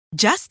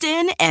Just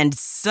in and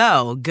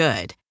so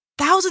good.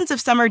 Thousands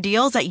of summer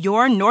deals at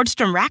your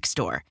Nordstrom Rack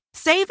store.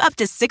 Save up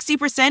to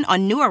 60%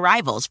 on new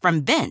arrivals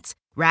from Vince,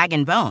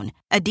 Rag & Bone,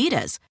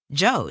 Adidas,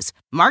 Joe's,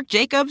 Marc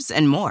Jacobs,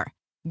 and more.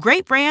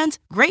 Great brands,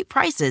 great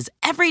prices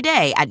every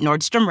day at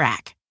Nordstrom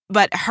Rack.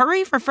 But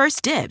hurry for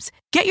first dibs.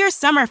 Get your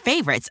summer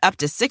favorites up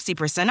to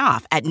 60%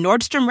 off at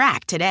Nordstrom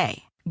Rack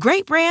today.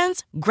 Great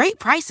brands, great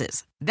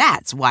prices.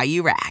 That's why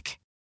you rack.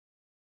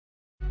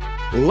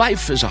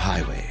 Life is a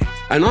highway,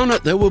 and on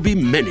it there will be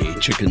many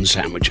chicken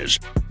sandwiches.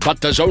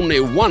 But there's only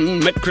one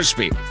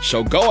McCrispy.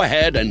 So go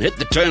ahead and hit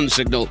the turn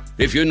signal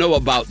if you know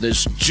about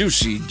this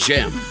juicy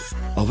gem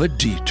of a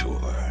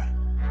detour.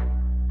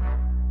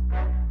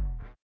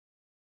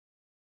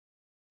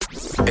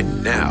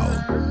 And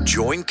now,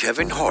 join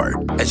Kevin Hart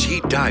as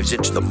he dives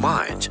into the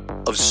minds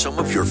of some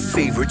of your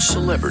favorite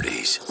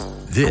celebrities.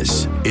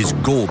 This is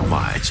Gold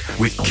Mines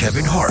with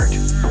Kevin Hart.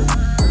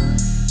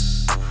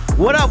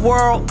 What up,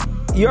 world?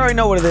 You already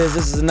know what it is.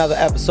 This is another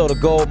episode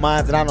of Gold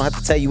Mines, and I don't have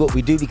to tell you what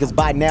we do because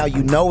by now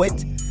you know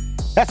it.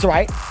 That's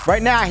right.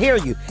 Right now I hear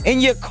you. In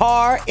your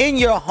car, in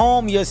your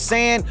home, you're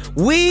saying,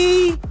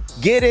 we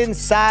get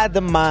inside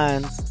the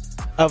minds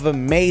of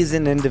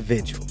amazing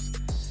individuals.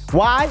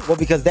 Why? Well,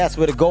 because that's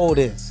where the gold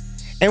is.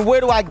 And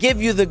where do I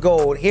give you the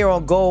gold? Here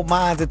on Gold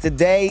Mines, and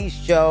today's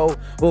show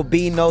will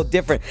be no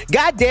different.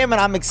 God damn it,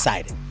 I'm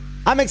excited.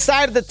 I'm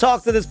excited to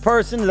talk to this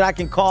person that I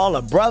can call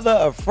a brother,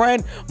 a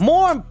friend,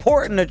 more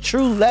important, a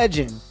true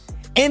legend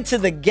into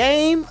the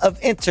game of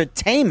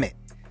entertainment.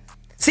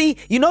 See,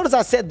 you notice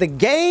I said the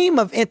game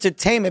of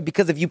entertainment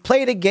because if you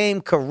play the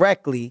game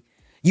correctly,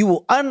 you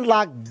will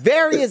unlock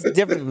various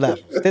different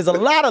levels. There's a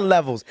lot of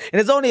levels, and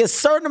there's only a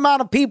certain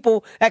amount of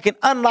people that can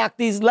unlock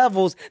these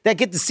levels that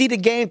get to see the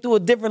game through a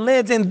different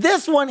lens. And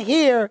this one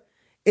here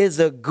is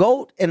a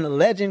GOAT and a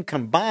legend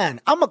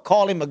combined. I'm going to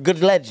call him a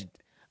good legend.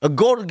 A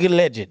GOAT, a good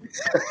legend.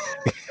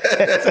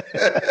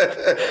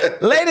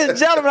 Ladies and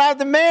gentlemen, I have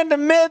the man, the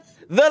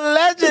myth, the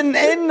legend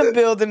in the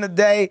building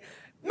today,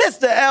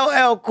 Mr.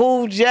 LL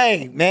Cool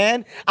J,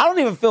 man. I don't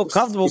even feel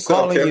comfortable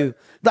calling you.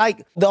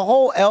 Like, the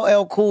whole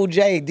LL Cool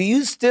J, do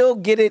you still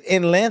get it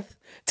in length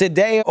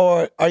today,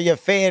 or are your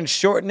fans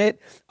shorting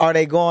it? Are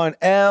they going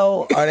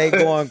L? Are they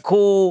going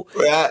cool?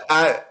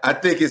 I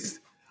think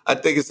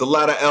it's a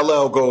lot of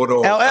LL going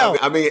on. LL.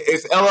 I mean,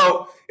 it's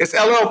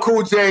LL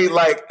Cool J.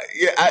 Like,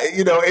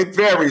 it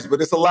varies,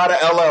 but it's a lot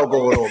of LL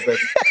going on,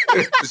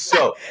 baby. For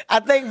sure. I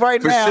think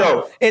right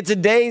now, in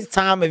today's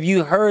time, if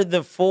you heard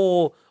the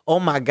full, oh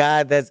my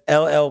God, that's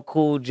LL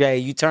Cool J,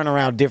 you turn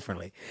around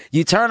differently.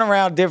 You turn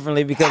around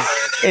differently because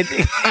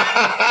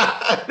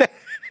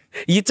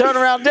you turn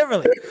around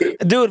differently.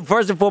 Dude,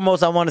 first and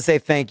foremost, I want to say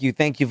thank you.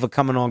 Thank you for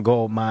coming on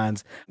Gold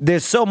Mines.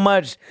 There's so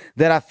much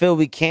that I feel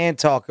we can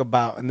talk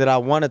about and that I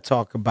want to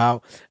talk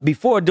about.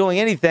 Before doing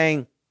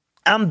anything,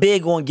 I'm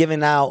big on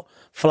giving out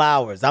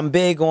flowers. I'm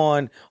big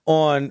on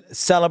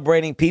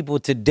celebrating people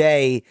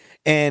today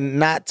and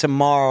not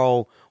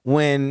tomorrow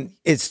when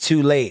it's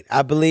too late.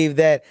 I believe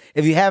that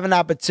if you have an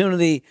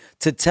opportunity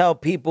to tell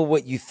people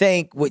what you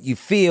think, what you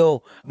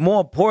feel,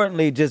 more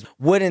importantly, just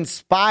what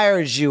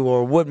inspires you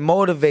or what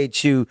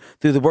motivates you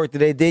through the work that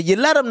they did, you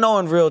let them know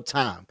in real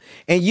time.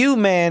 And you,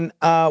 man,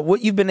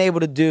 what you've been able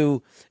to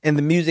do in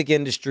the music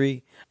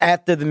industry,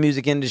 after the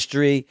music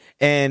industry,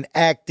 and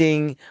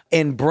acting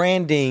and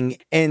branding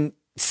and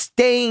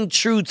staying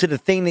true to the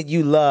thing that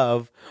you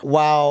love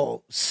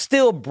while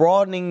still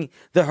broadening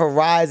the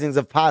horizons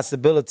of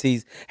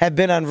possibilities have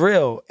been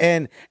unreal.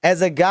 And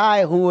as a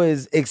guy who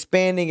is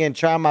expanding and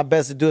trying my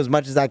best to do as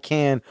much as I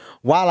can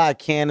while I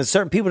can, there's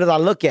certain people that I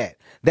look at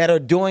that are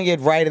doing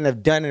it right and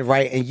have done it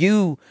right. And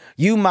you,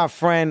 my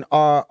friend,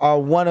 are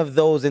one of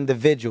those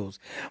individuals.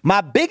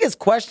 My biggest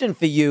question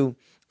for you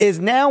is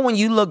now when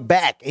you look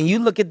back and you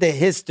look at the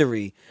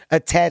history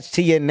attached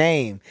to your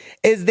name,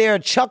 is there a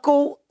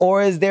chuckle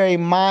or is there a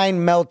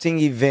mind-melting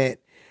event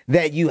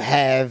that you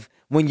have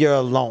when you're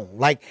alone?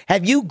 Like,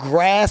 have you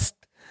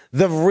grasped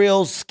the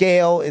real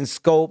scale and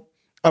scope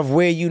of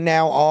where you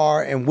now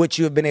are and what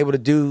you have been able to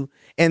do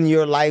in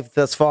your life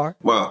thus far?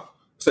 Wow.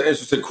 It's an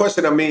interesting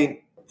question. I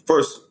mean,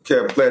 first,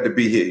 Kev, glad to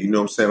be here. You know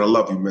what I'm saying? I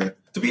love you, man.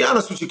 To be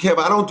honest with you, Kev,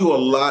 I don't do a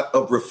lot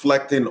of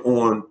reflecting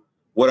on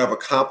what I've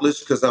accomplished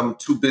because I'm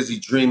too busy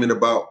dreaming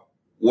about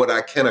what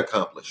I can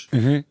accomplish.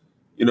 Mm-hmm.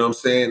 You know what I'm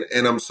saying?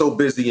 And I'm so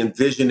busy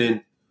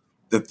envisioning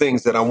the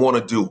things that I want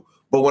to do.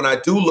 But when I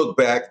do look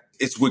back,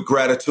 it's with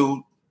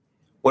gratitude.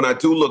 When I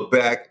do look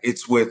back,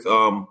 it's with,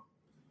 I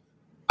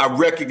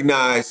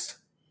recognize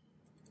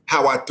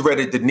how I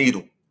threaded the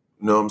needle.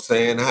 You know what I'm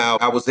saying? How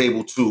I was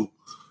able to,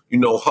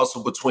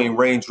 hustle between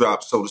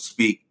raindrops, so to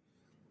speak,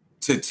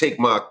 to take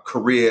my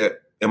career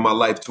and my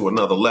life to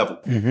another level.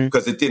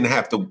 Because it didn't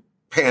have to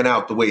pan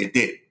out the way it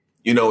did.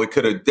 It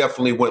could have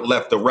definitely went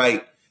left or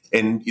right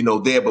and,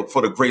 there, but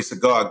for the grace of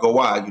God, go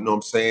I, you know what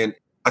I'm saying?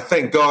 I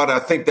thank God. I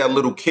think that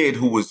little kid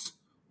who was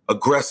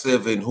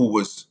aggressive and who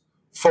was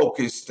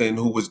focused and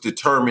who was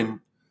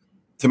determined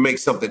to make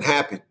something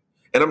happen.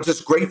 And I'm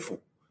just grateful,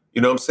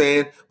 you know what I'm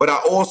saying? But I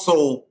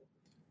also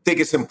think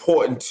it's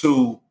important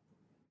to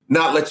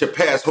not let your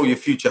past hold your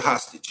future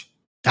hostage.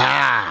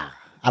 Ah,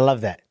 I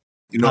love that.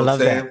 You know I what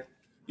love I'm saying? that.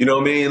 You know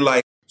what I mean?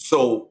 Like,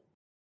 so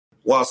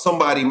while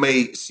somebody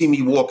may see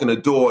me walk in the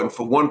door, and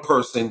for one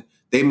person,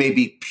 they may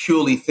be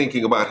purely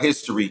thinking about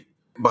history,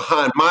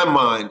 behind my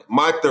mind,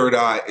 my third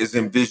eye is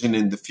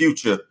envisioning the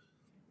future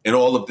and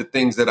all of the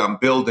things that I'm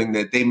building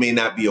that they may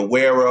not be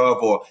aware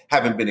of or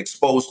haven't been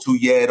exposed to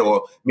yet,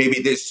 or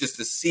maybe there's just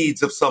the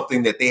seeds of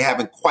something that they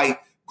haven't quite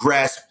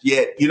grasped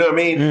yet. You know what I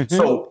mean? Mm-hmm.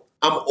 So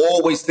I'm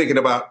always thinking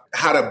about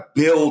how to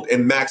build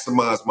and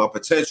maximize my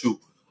potential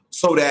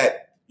so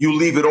that you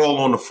leave it all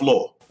on the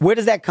floor. Where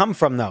does that come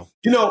from, though?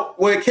 You know,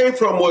 where it came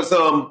from was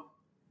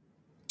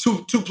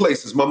two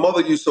places. My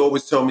mother used to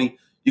always tell me,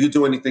 you can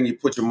do anything you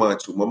put your mind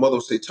to. My mother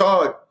would say,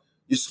 Todd,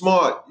 you're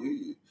smart.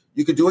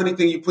 You can do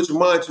anything you put your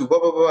mind to, blah,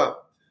 blah, blah.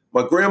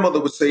 My grandmother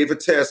would say, if a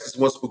task is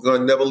once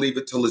begun, never leave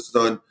it till it's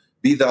done.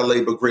 Be thy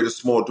labor great or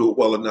small, do it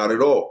well or not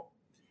at all.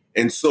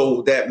 And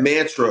so that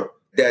mantra,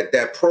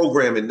 that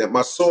programming, that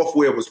my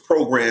software was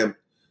programmed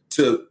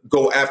to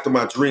go after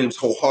my dreams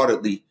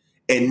wholeheartedly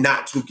and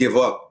not to give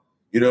up.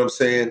 You know what I'm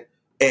saying?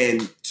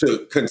 And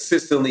to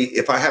consistently,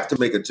 if I have to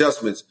make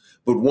adjustments,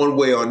 but one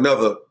way or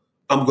another,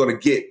 I'm going to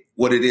get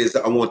what it is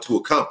that I want to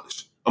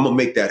accomplish. I'm going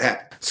to make that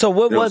happen. So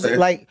what You know was what I'm it saying?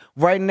 like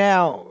right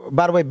now?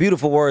 By the way,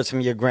 beautiful words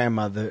from your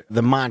grandmother.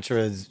 The mantra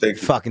is Thank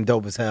you. fucking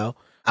dope as hell.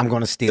 I'm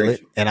going to steal Thank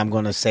it, you. and I'm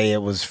going to say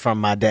it was from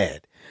my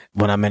dad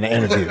when I'm in an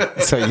interview.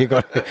 So you're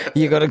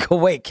gonna go,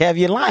 wait, Kev,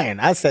 you're lying.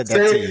 I said that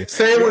to you.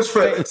 Say it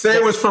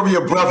was from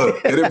your brother.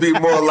 It'd be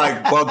more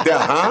like bugged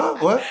out, huh?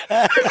 What?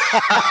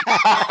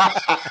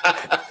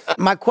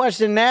 My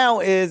question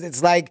now is,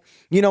 it's like,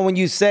 you know, when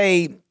you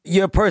say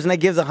you're a person that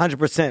gives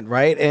 100%,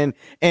 right? And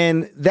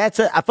I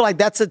feel like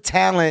that's a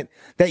talent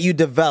that you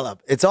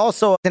develop. It's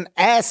also an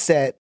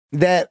asset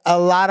that a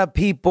lot of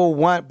people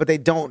want, but they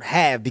don't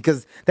have,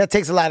 because that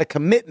takes a lot of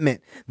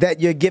commitment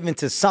that you're giving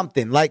to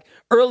something. Like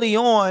early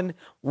on,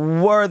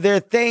 were there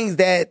things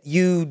that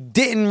you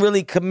didn't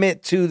really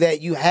commit to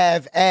that you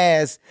have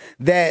as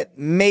that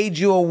made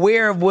you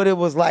aware of what it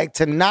was like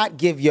to not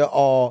give your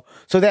all,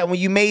 so that when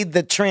you made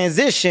the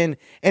transition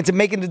into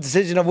making the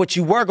decision of what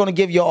you were going to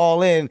give your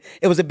all in,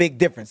 it was a big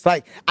difference?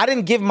 Like, I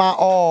didn't give my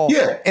all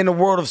in the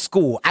world of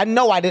school. I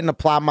know I didn't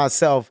apply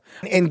myself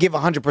and give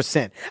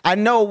 100%. I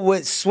know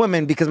with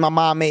swimming, because my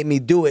mom made me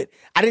do it,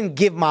 I didn't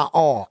give my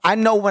all. I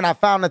know when I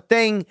found a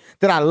thing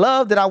that I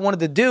loved, that I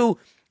wanted to do,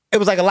 it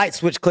was like a light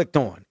switch clicked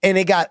on, and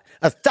it got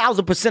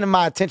 1,000% of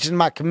my attention,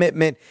 my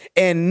commitment,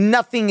 and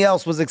nothing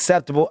else was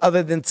acceptable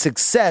other than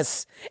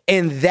success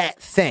in that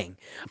thing.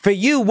 For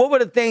you, what were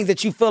the things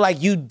that you feel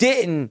like you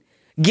didn't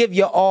give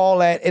your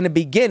all at in the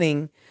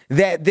beginning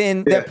that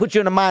put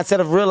you in the mindset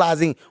of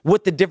realizing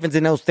what the difference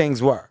in those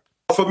things were?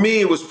 For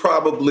me, it was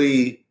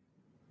probably,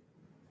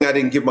 I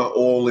didn't give my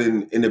all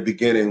in the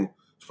beginning.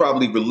 It's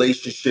probably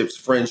relationships,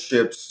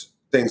 friendships,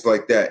 things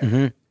like that.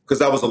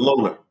 Because I was a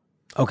loner.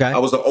 Okay. I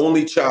was the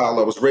only child.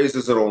 I was raised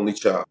as an only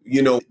child.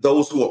 You know,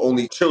 those who are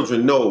only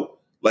children know,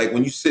 like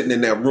when you're sitting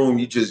in that room,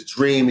 you just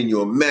dream and you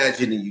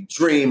imagine and you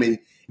dream, and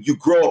you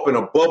grow up in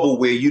a bubble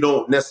where you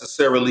don't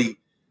necessarily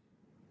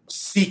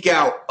seek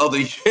out other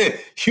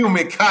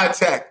human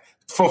contact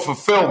for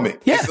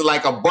fulfillment. Yeah. It's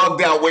like a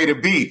bugged out way to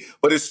be,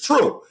 but it's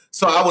true.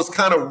 So I was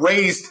kind of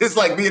raised, it's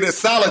like being in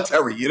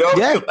solitary, you know?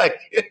 Yeah. Like,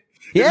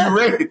 Yeah. you're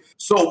raised.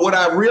 So what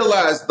I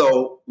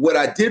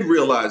did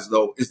realize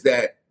though, is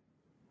that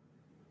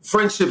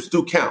friendships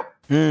do count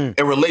and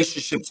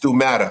relationships do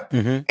matter.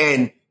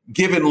 And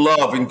giving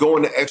love and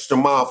going the extra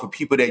mile for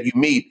people that you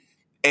meet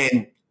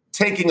and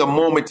taking a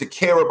moment to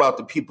care about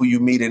the people you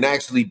meet and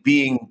actually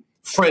being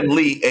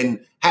friendly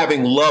and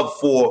having love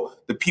for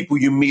the people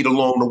you meet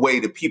along the way,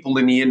 the people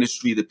in the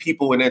industry, the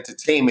people in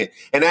entertainment,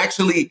 and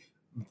actually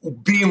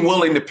being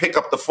willing to pick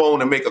up the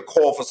phone and make a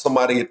call for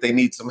somebody if they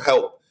need some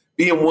help,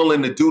 being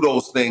willing to do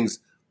those things.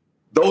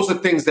 Those are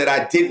things that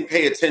I didn't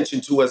pay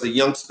attention to as a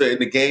youngster in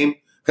the game,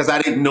 because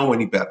I didn't know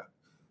any better.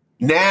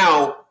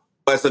 Now,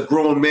 as a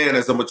grown man,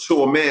 as a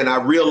mature man, I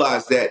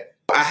realize that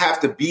I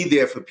have to be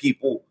there for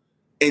people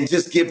and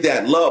just give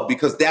that love,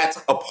 because that's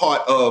a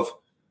part of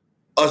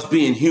us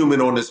being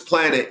human on this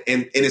planet.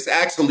 And it's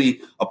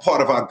actually a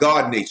part of our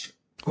God nature.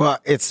 Well,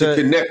 it's to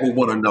connect with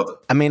one another.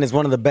 I mean, it's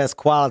one of the best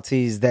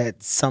qualities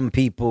that some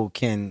people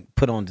can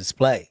put on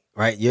display,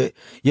 right?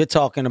 You're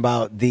talking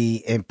about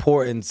the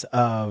importance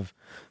of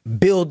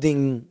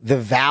building the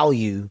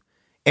value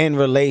in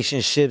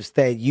relationships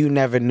that you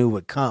never knew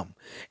would come.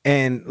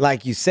 And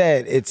like you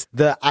said, it's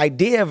the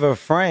idea of a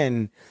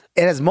friend.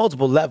 It has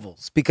multiple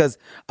levels, because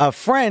a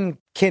friend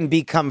can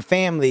become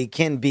family,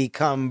 can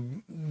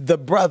become the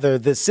brother,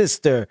 the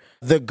sister,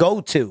 the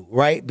go-to,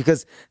 right?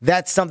 Because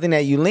that's something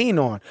that you lean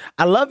on.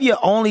 I love your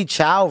only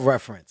child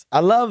reference. I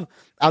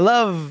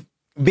love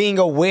being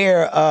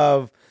aware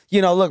of,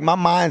 you know, look, my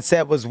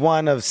mindset was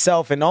one of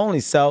self and only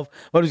self,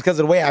 but it was because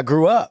of the way I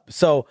grew up.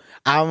 So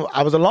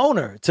I was a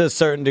loner to a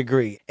certain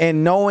degree.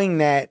 And knowing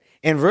that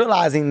and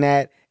realizing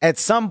that at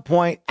some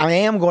point I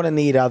am going to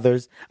need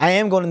others. I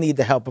am going to need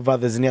the help of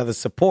others and the other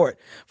support.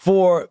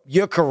 For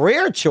your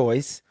career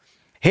choice,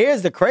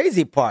 Here's the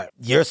crazy part.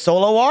 You're a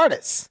solo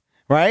artist,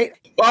 right?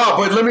 Oh,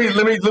 but let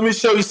me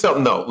show you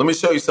something though. Let me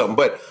show you something.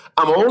 But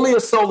I'm only a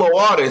solo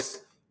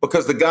artist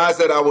because the guys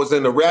that I was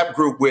in the rap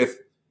group with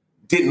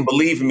didn't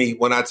believe me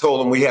when I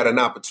told them we had an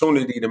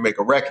opportunity to make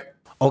a record.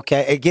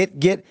 Okay,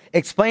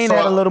 explain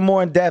that a little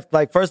more in depth.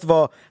 Like, first of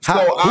all,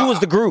 who was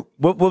the group?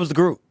 What was the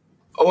group?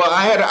 Well,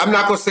 I'm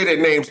not going to say their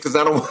names because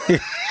I don't want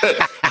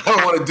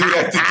to do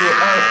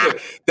that.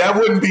 That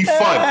wouldn't be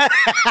fun.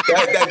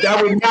 That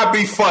would not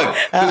be fun.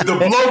 The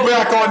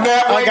blowback on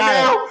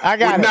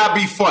that would not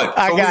be fun.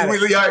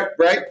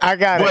 I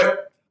got it.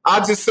 But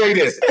I'll just say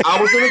this. I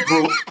was in a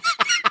group,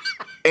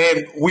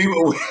 and we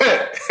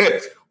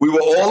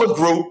were all a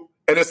group,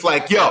 and it's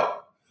like, yo,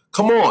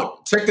 come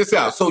on, check this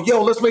out. So,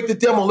 yo, let's make the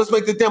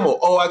demo.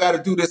 Oh, I got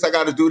to do this. I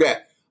got to do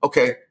that.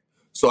 Okay.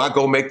 So I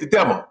go make the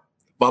demo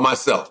by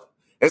myself.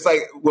 It's like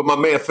with my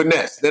man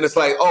Finesse. Then it's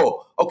like,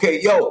 oh,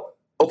 okay,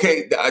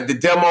 the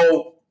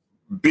demo,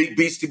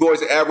 Beastie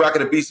Boys, Ad Rock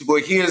and the Beastie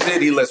Boy hears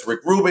it. He lets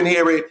Rick Rubin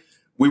hear it.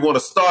 We want to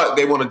start.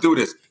 They want to do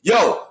this.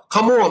 Yo,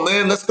 come on,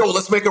 man. Let's go.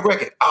 Let's make a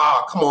record.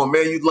 Come on,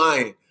 man. You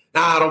lying.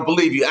 Nah, I don't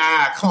believe you.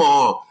 Come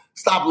on.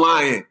 Stop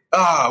lying.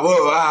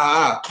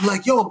 I'm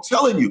like, yo, I'm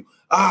telling you.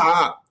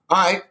 All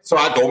right. So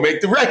I go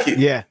make the record.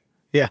 Yeah.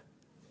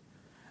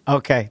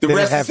 Okay. The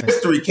rest is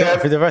history,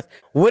 Kev.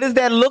 What does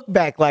that look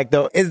back like,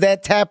 though? Is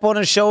that tap on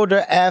the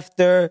shoulder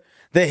after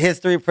the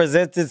history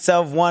presents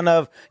itself one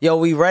of, yo,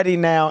 we ready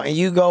now? And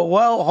you go,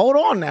 well, hold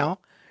on now.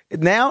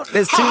 Now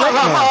it's too late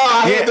now.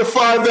 I had to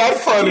find that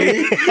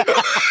funny.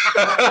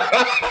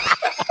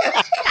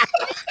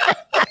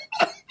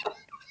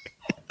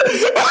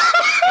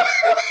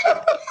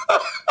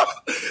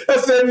 I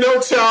said, no,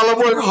 child, I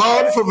work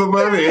hard for the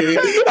money.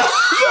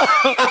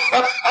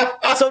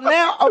 So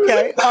now,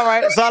 okay, all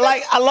right. So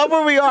I love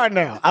where we are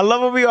now.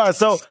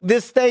 So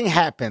this thing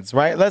happens,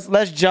 right?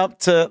 Let's jump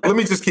to. Let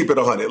me just keep it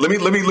 100. Let me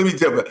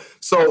jump it.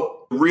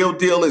 So the real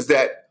deal is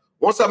that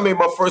once I made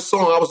my first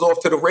song, I was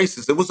off to the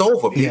races. It was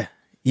over. Man.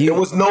 Yeah. There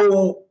was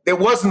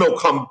no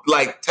come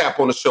like tap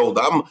on the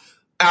shoulder. I'm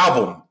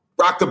album,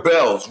 rock the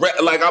bells.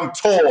 Like I'm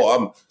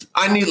tour.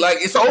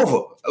 It's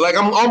over. Like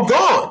I'm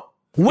gone.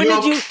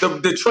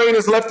 The train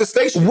has left the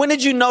station. When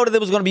did you know that there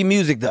was going to be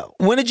music, though?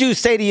 When did you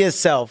say to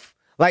yourself,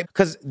 like,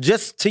 because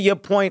just to your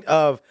point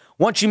of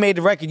once you made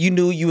the record, you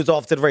knew you was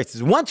off to the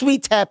races. Once we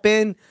tap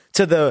in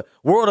to the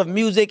world of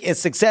music and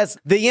success,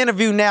 the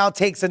interview now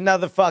takes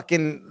another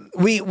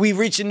we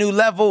reach a new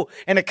level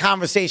and the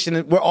conversation,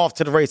 and we're off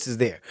to the races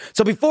there.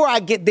 So before I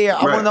get there,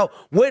 I want to know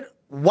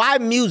why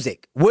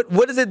music?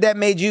 What is it that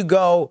made you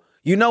go,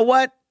 you know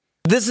what?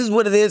 This is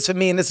what it is for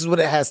me, and this is what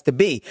it has to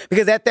be.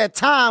 Because at that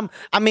time,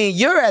 I mean,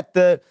 you're at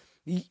the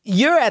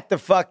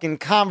fucking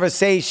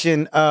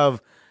conversation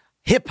of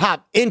hip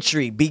hop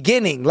entry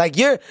beginning. Like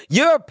you're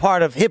a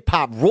part of hip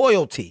hop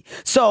royalty.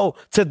 So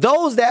to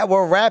those that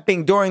were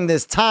rapping during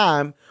this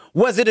time,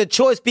 was it a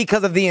choice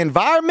because of the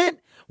environment,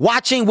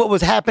 watching what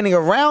was happening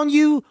around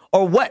you,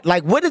 or what?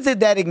 Like, what is it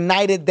that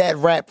ignited that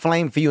rap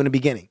flame for you in the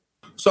beginning?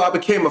 So I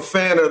became a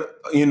fan of,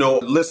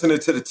 listening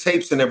to the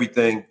tapes and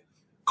everything.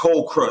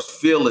 Cold Crush,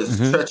 Fearless,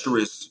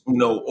 Treacherous,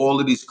 all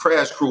of these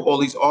Crash Crew, all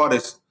these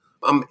artists.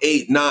 I'm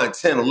 8, 9,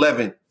 10,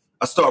 11.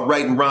 I start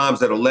writing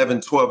rhymes at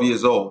 11, 12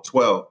 years old,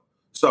 12.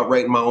 Start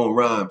writing my own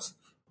rhymes.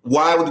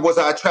 Why was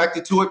I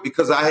attracted to it?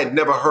 Because I had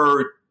never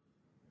heard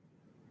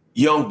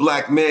young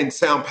black men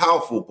sound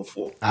powerful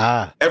before.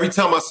 Every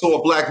time I saw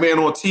a black man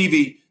on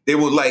TV, they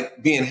were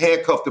like being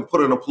handcuffed and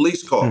put in a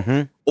police car,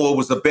 or it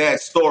was a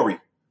bad story.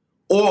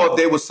 Or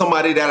there was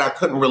somebody that I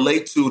couldn't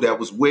relate to that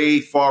was way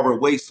far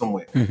away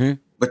somewhere.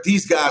 But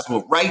these guys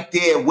were right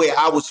there where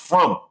I was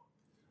from.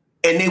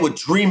 And they were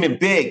dreaming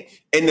big.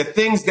 And the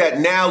things that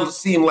now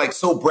seem like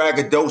so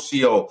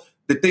braggadocio,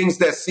 the things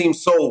that seem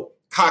so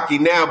cocky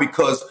now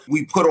because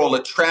we put all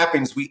the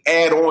trappings, we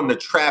add on the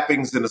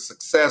trappings and the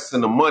success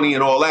and the money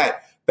and all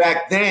that.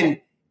 Back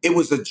then, it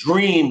was a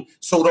dream.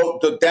 So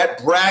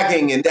that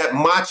bragging and that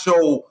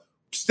macho,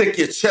 stick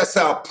your chest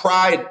out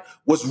pride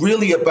was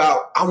really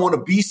about, I want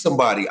to be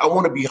somebody. I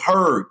want to be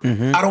heard.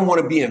 I don't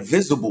want to be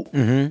invisible.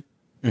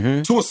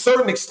 To a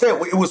certain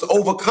extent, it was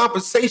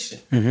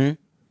overcompensation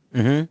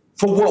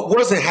for what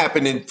wasn't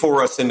happening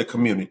for us in the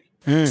community.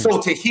 So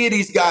to hear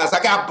these guys,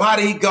 I got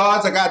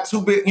bodyguards, I got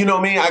 2 big, you know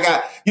what I mean? I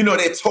got,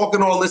 they're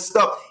talking all this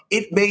stuff.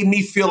 It made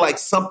me feel like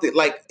something,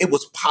 like it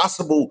was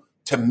possible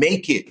to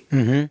make it.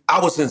 I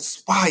was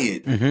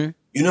inspired.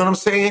 You know what I'm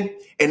saying?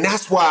 And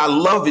that's why I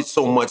love it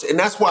so much. And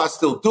that's why I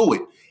still do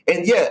it.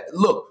 And yeah,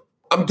 look,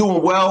 I'm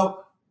doing well.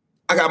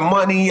 I got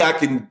money. I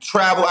can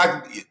travel.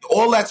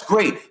 All that's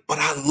great. But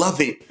I love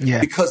it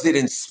because it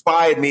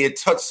inspired me. It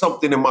touched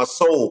something in my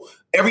soul.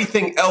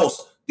 Everything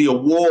else, the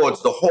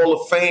awards, the Hall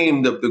of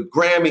Fame, the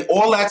Grammy,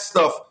 all that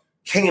stuff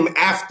came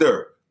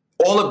after.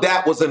 All of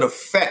that was an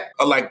effect,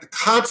 like the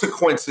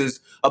consequences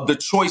of the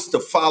choice to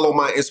follow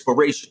my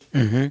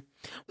inspiration.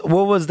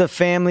 What was the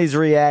family's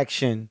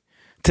reaction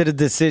to the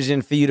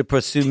decision for you to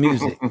pursue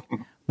music?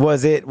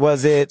 Was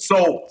it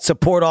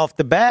support off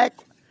the back,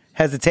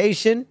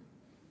 hesitation?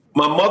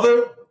 My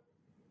mother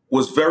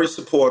was very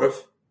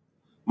supportive.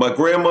 My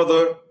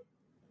grandmother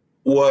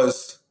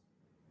was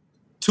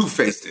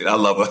two-faced. I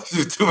love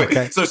her.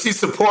 Okay. So she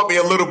support me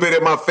a little bit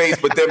in my face,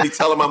 but then be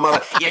telling my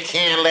mother, you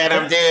can't let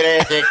him do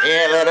this, you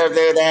can't let him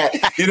do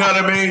that. You know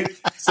what I mean?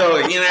 So,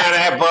 you know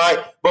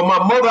that, but my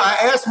mother,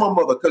 I asked my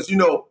mother, because, you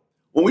know,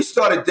 when we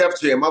started Def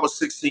Jam, I was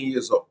 16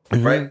 years old,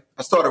 right?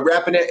 I started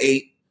rapping at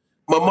 8.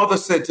 My mother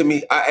said to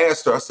me, I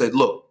asked her, I said,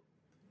 look,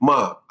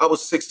 Mom, I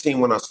was 16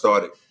 when I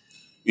started,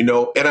 you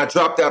know, and I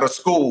dropped out of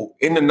school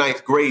in the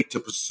 9th grade to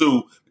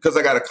pursue, because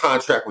I got a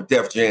contract with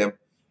Def Jam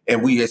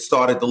and we had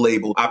started the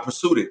label. I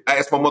pursued it. I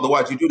asked my mother,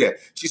 why'd you do that?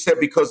 She said,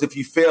 because if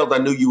you failed, I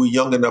knew you were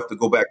young enough to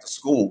go back to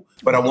school,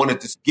 but I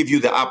wanted to give you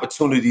the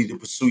opportunity to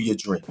pursue your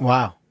dream.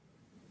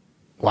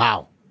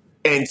 Wow.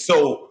 And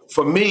so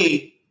for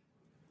me,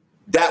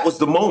 that was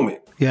the moment.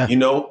 Yeah. You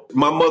know,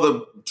 my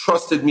mother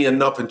trusted me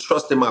enough and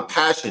trusted my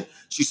passion.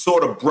 She saw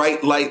the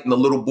bright light in the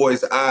little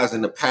boy's eyes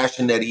and the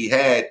passion that he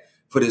had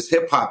for this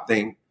hip hop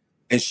thing.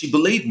 And she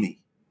believed me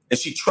and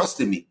she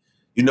trusted me.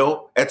 You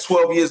know, at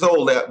 12 years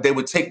old, they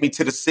would take me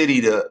to the city,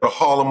 to the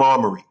Harlem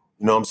Armory.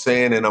 You know what I'm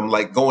saying? And I'm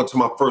like going to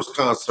my first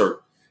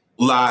concert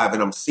live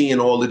and I'm seeing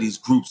all of these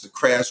groups, the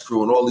Crash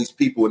Crew and all these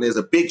people. And there's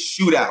a big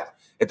shootout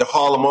at the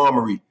Harlem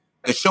Armory.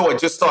 The show had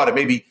just started,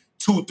 maybe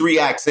 2-3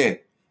 acts in.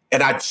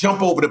 And I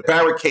jump over the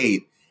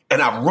barricade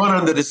and I run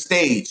under the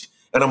stage.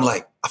 And I'm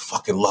like, I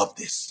fucking love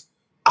this.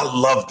 I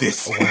love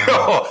this.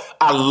 Wow.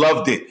 I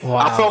loved it. Wow.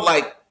 I felt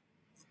like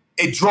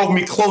it drove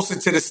me closer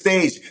to the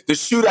stage. The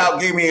shootout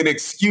gave me an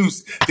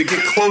excuse to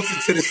get closer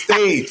to the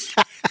stage.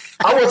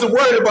 I wasn't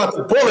worried about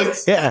the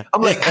bullets. Yeah.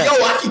 I'm like, yo,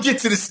 I can get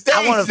to the stage.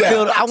 I want to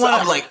feel that. I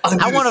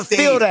want to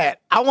feel that.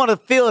 I want to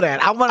feel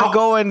that. I want to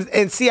go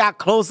and see how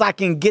close I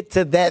can get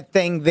to that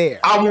thing there.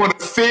 I want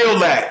to feel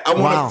that. I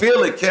want to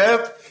feel it,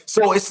 Kev.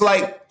 So it's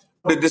like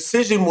the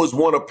decision was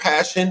one of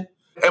passion.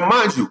 And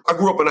mind you, I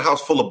grew up in a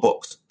house full of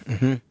books.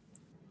 Mm-hmm.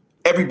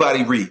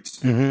 Everybody reads.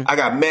 Mm-hmm. I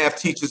got math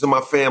teachers in my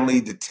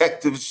family,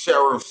 detectives,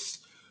 sheriffs,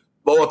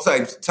 all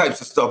types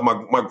of stuff.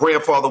 My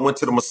grandfather went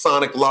to the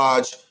Masonic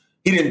Lodge.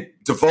 He didn't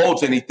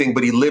divulge anything,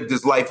 but he lived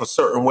his life a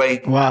certain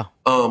way. Wow.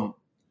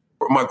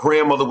 My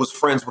grandmother was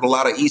friends with a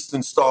lot of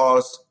Eastern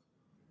stars.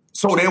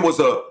 So there was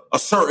a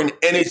certain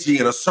energy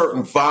and a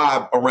certain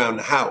vibe around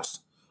the house.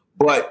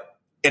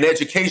 And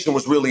education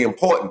was really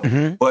important.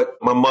 Mm-hmm. But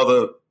my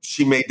mother,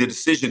 she made the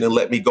decision and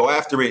let me go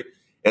after it.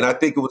 And I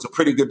think it was a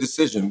pretty good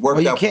decision.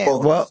 Worked out for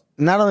both of us.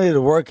 Not only did it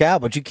work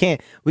out, but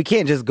we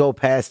can't just go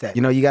past that.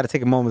 You know, you got to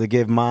take a moment to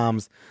give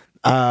moms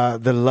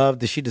the love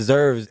that she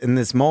deserves in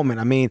this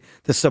moment. I mean,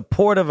 the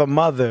support of a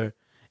mother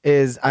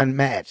is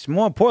unmatched.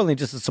 More importantly,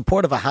 just the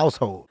support of a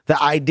household. The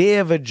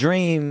idea of a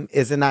dream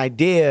is an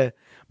idea,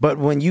 but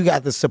when you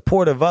got the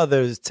support of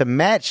others to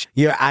match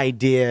your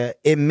idea,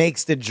 it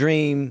makes the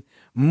dream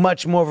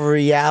much more of a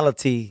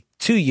reality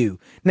to you.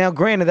 Now,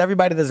 granted,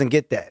 everybody doesn't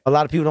get that. A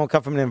lot of people don't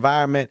come from an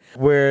environment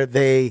where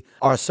they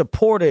are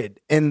supported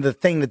in the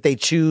thing that they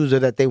choose or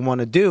that they want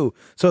to do.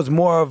 So it's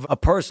more of a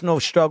personal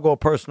struggle, a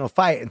personal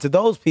fight. And to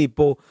those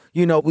people,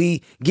 you know,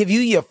 we give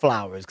you your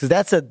flowers because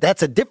that's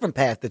a different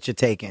path that you're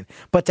taking.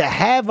 But to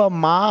have a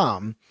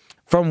mom,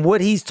 from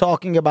what he's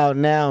talking about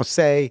now,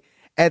 say,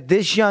 at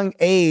this young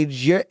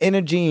age, your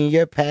energy and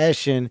your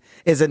passion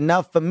is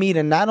enough for me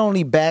to not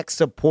only back,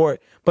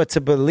 support, but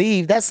to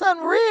believe, that's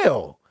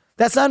unreal.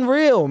 That's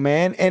unreal,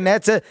 man. And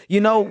that's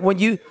when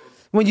you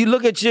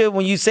look at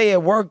when you say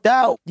it worked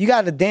out, you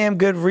got a damn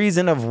good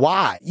reason of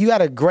why. You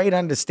got a great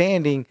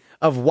understanding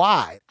of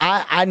why.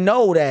 I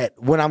know that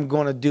what I'm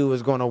going to do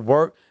is going to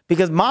work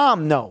because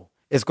mom know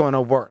it's going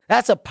to work.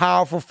 That's a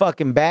powerful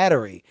fucking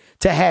battery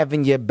to have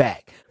in your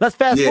back. Let's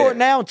fast forward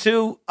now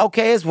to,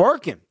 okay, it's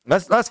working.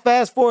 Let's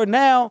fast forward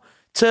now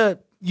to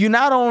you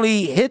not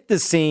only hit the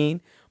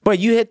scene, but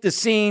you hit the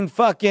scene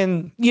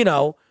fucking,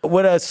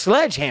 with a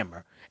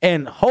sledgehammer.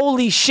 And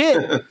holy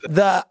shit,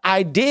 the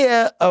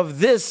idea of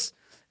this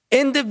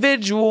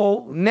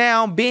individual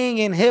now being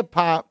in hip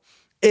hop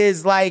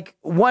is like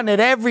one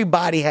that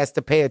everybody has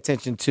to pay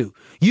attention to.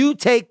 You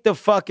take the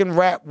fucking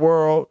rap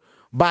world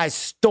by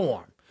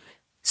storm.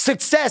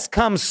 Success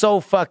comes so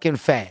fucking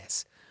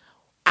fast.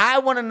 I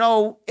want to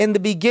know in the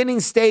beginning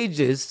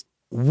stages,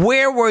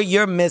 where were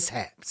your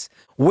mishaps?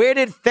 Where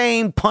did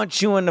fame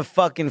punch you in the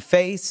fucking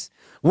face?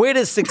 Where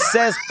did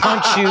success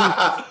punch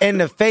you in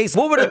the face?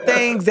 What were the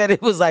things that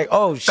it was like,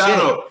 oh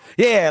shit?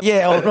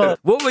 Yeah.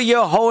 What were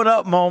your hold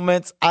up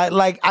moments? I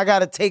got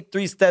to take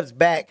 3 steps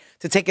back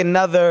to take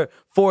another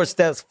 4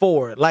 steps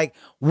forward. Like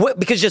what?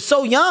 Because you're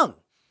so young.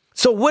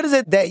 So what is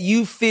it that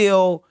you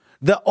feel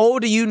the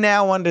older you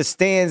now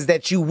understands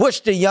that you wish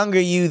the younger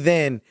you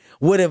then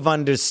would have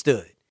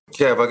understood?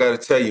 Kev, I got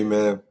to tell you,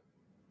 man.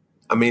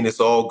 I mean, it's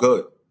all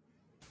good.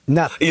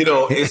 Nothing.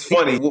 It's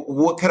funny.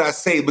 What could I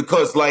say?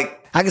 Because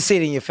I can see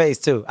it in your face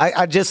too.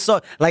 I just saw,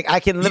 I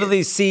can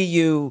literally see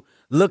you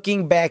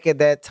looking back at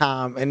that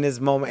time in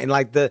this moment. And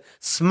the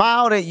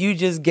smile that you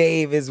just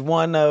gave is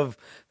one of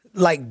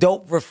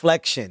dope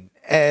reflection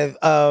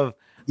of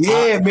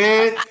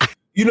man.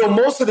 You know,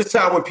 most of the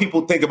time when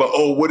people think about,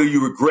 oh, what do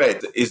you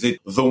regret? Is it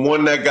the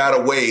one that got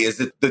away? Is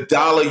it the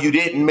dollar you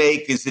didn't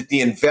make? Is it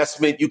the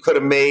investment you could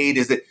have made?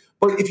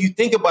 But if you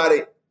think about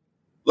it,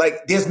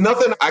 like, there's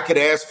nothing I could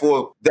ask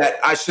for that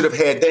I should have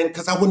had then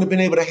because I wouldn't have been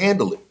able to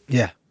handle it.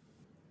 Yeah.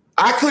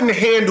 I couldn't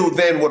handle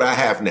then what I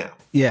have now.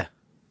 Yeah.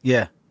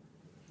 Yeah.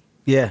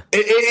 Yeah.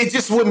 It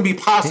just wouldn't be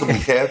possible,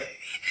 Kev.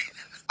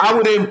 I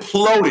would have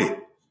imploded.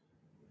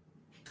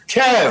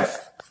 Kev,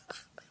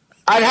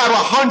 I'd have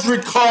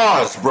 100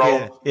 cars,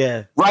 bro.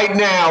 Yeah. Right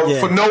now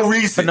for no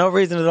reason. For no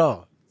reason at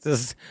all.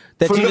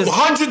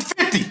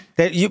 150.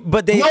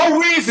 No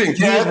reason, Kev.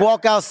 You just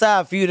walk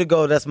outside for you to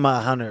go, that's my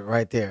 100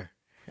 right there.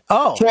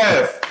 Oh.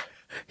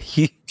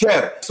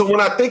 Kev. So when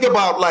I think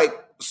about, like,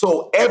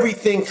 so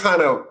everything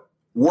kind of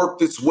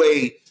worked its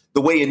way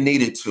the way it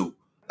needed to.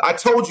 I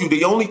told you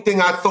the only thing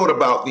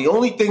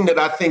that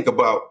I think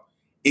about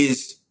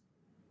is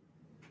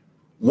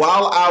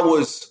while I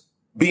was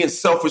being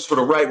selfish for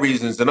the right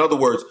reasons, in other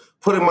words,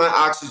 putting my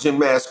oxygen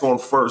mask on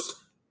first,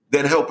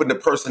 then helping the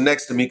person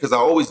next to me, because I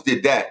always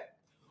did that.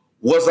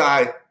 Was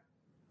I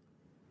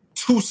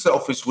too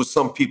selfish with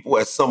some people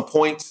at some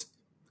points?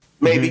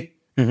 Maybe.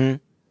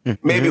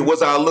 Maybe.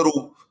 Was I a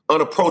little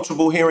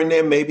unapproachable here and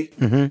there? Maybe.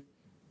 You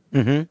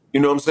know what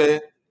I'm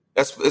saying?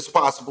 It's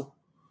possible.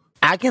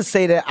 I can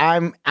say that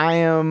I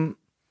am,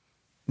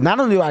 not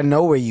only do I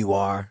know where you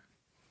are,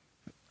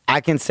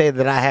 I can say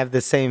that I have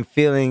the same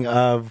feeling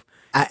of,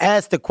 I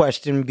asked the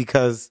question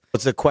because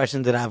it's a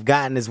question that I've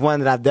gotten. It's one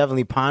that I've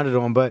definitely pondered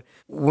on. But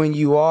when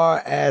you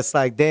are asked,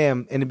 like,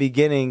 damn, in the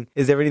beginning,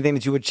 is there anything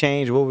that you would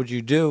change? What would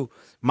you do?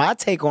 My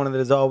take on it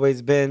has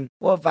always been,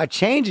 well, if I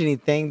change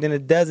anything, then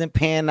it doesn't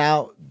pan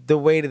out the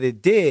way that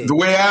it did. The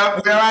way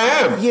where I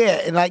am.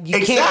 Yeah, and like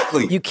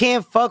you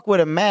can't fuck with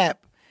a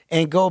map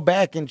and go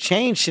back and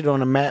change shit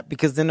on a map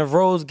because then the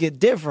roads get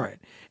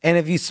different. And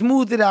if you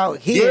smooth it out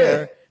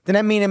here, then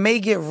that means it may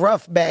get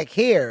rough back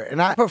here.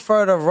 And I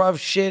prefer the rough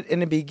shit in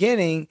the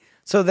beginning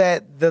so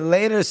that the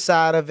later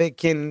side of it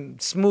can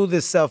smooth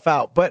itself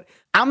out. But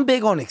I'm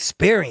big on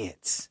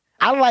experience.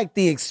 I like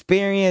the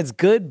experience,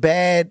 good,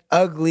 bad,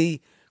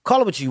 ugly,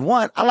 call it what you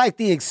want. I like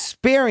the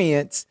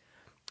experience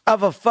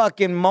of a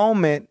fucking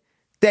moment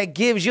that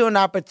gives you an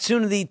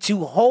opportunity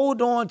to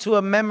hold on to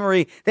a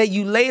memory that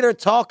you later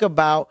talk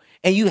about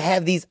and you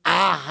have these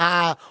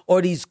aha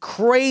or these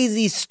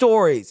crazy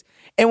stories.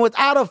 And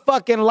without a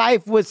fucking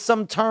life with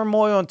some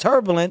turmoil and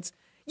turbulence,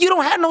 you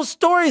don't have no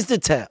stories to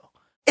tell.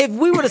 If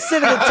we were to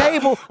sit at the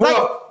table,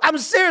 I'm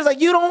serious, like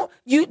do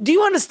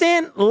you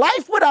understand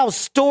life without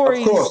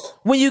stories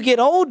when you get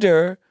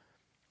older?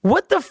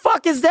 What the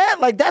fuck is that?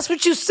 Like, that's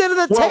what you sit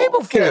at the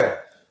table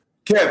for.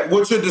 Kev,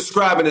 what you're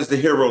describing is the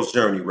hero's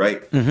journey,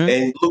 right?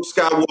 And Luke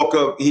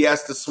Skywalker, he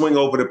has to swing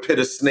over the pit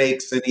of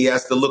snakes and he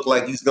has to look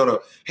like he's going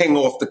to hang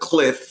off the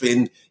cliff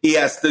and he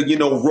has to,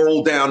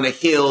 roll down the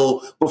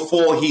hill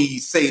before he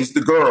saves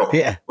the girl,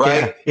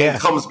 right? And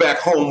comes back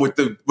home with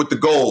the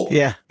gold.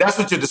 Yeah. That's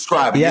what you're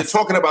describing. Yes.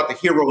 You're talking about the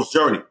hero's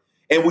journey.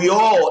 And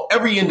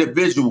every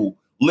individual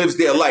lives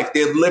their life.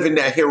 They're living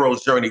that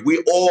hero's journey.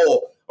 We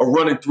all are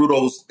running through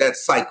that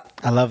cycle.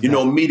 I love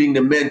that. Meeting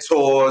the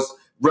mentors,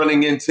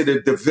 running into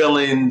the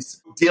villains,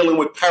 dealing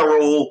with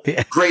peril,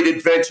 great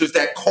adventures,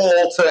 that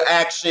call to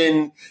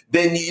action.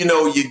 Then, you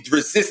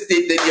resist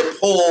it, then you're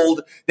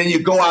pulled, then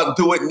you go out and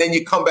do it, and then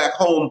you come back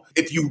home.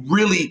 If you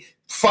really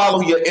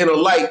follow your inner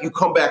light, you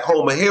come back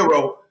home a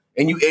hero,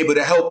 and you're able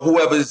to help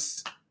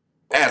whoever's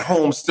at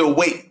home still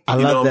waiting. I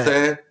love that. What I'm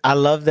saying? I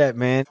love that,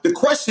 man. The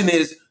question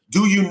is,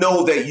 do you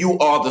know that you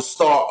are the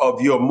star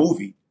of your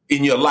movie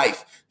in your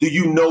life? Do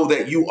you know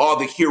that you are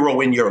the hero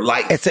in your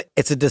life?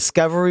 It's a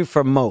discovery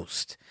for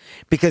most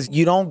because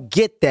you don't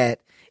get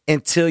that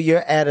until you're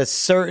at a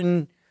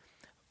certain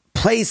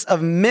place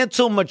of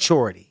mental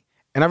maturity.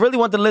 And I really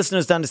want the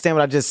listeners to understand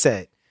what I just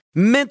said.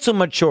 Mental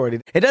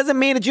maturity. It doesn't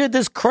mean that you're at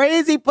this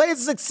crazy place of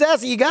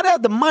success and you got to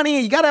have the money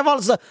and you got to have all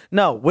this stuff.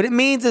 No, what it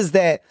means is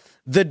that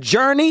the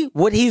journey,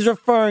 what he's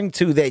referring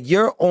to that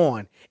you're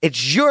on,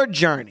 it's your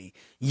journey.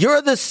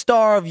 You're the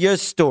star of your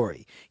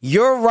story.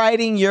 You're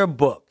writing your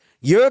book.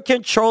 You're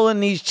controlling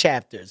these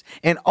chapters.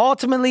 And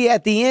ultimately,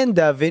 at the end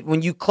of it,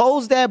 when you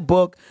close that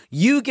book,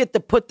 you get to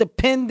put the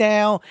pen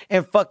down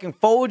and fucking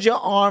fold your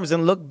arms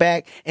and look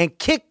back and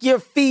kick your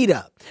feet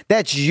up.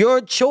 That's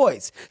your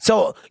choice.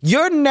 So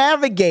you're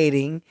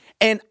navigating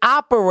and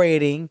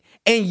operating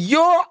in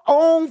your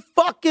own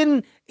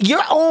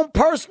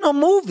personal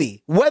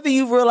movie, whether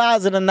you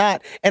realize it or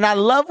not. And I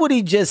love what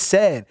he just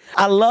said.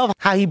 I love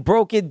how he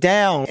broke it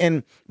down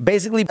and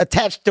basically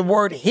attached the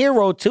word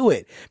hero to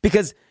it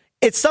because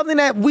it's something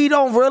that we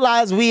don't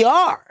realize we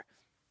are.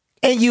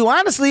 And you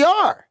honestly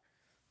are.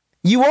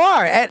 You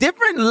are. At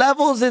different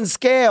levels and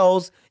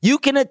scales, you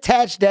can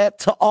attach that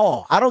to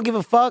all. I don't give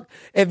a fuck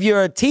if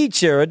you're a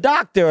teacher, a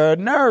doctor, a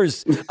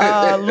nurse,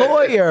 a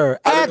lawyer,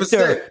 actor,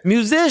 100%.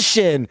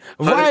 Musician,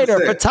 writer,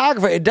 100%.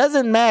 Photographer. It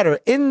doesn't matter.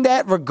 In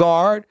that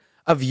regard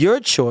of your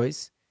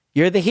choice,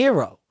 you're the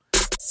hero.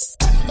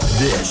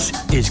 This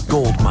is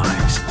Gold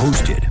Mines,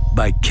 hosted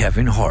by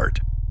Kevin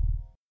Hart.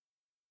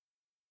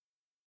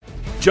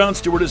 Jon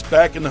Stewart is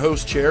back in the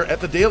host chair at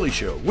The Daily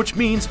Show, which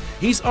means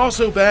he's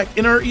also back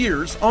in our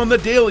ears on The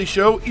Daily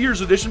Show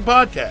Ears Edition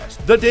podcast.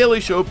 The Daily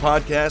Show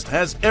podcast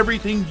has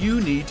everything you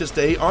need to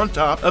stay on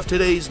top of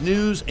today's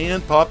news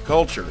and pop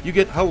culture. You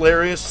get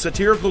hilarious,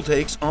 satirical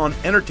takes on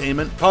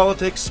entertainment,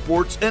 politics,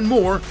 sports, and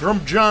more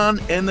from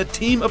Jon and the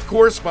team of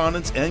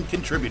correspondents and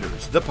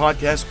contributors. The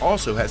podcast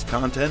also has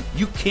content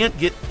you can't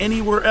get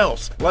anywhere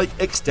else, like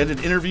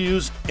extended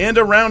interviews and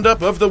a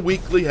roundup of the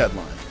weekly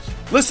headlines.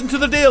 Listen to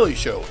The Daily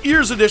Show,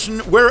 Ears Edition,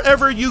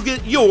 wherever you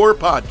get your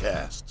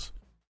podcasts.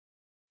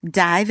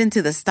 Dive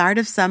into the start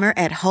of summer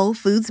at Whole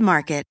Foods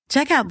Market.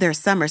 Check out their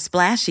Summer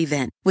Splash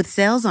event with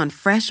sales on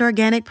fresh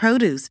organic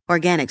produce,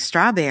 organic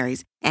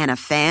strawberries, and a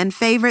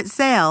fan-favorite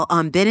sale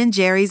on Ben &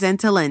 Jerry's and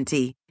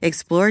Talenti.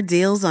 Explore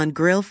deals on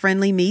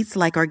grill-friendly meats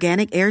like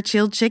organic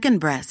air-chilled chicken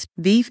breast,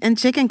 beef and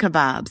chicken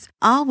kebabs,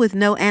 all with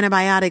no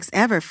antibiotics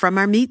ever from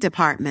our meat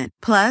department.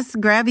 Plus,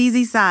 grab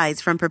easy sides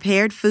from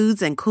prepared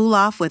foods and cool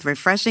off with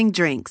refreshing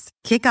drinks.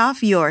 Kick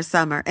off your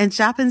summer and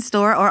shop in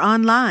store or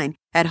online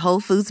at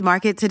Whole Foods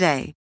Market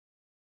today.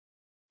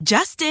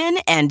 Just in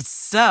and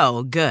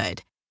so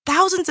good.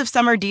 Thousands of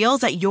summer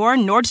deals at your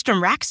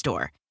Nordstrom Rack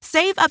store.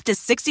 Save up to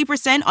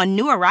 60% on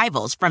new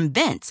arrivals from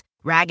Vince,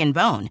 Rag &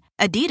 Bone,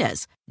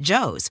 Adidas,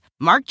 Joe's,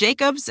 Marc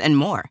Jacobs, and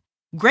more.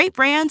 Great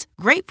brands,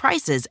 great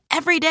prices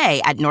every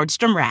day at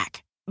Nordstrom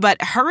Rack.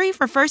 But hurry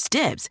for first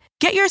dibs.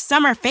 Get your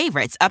summer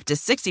favorites up to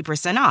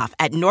 60% off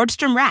at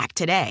Nordstrom Rack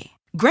today.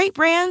 Great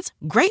brands,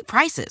 great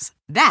prices.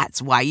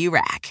 That's why you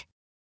rack.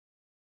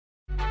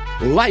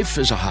 Life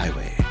is a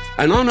highway,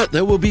 and on it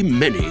there will be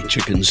many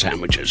chicken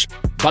sandwiches.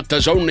 But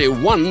there's only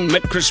one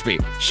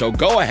McCrispy. So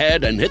go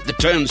ahead and hit the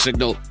turn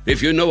signal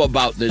if you know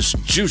about this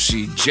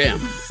juicy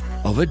gem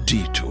of a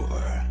detour.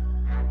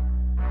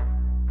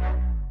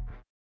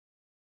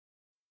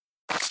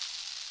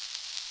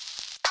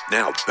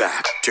 Now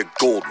back to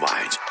Gold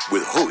Mines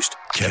with host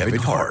Kevin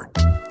Hart.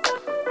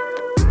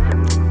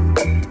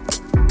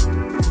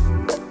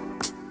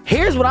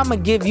 Here's what I'm going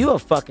to give you a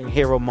fucking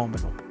hero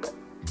moment on.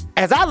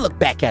 As I look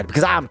back at it,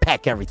 because I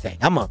unpack everything,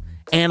 I'm a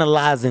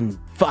analyzing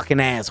fucking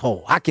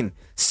asshole. I can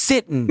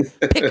sit and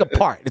pick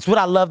apart. It's what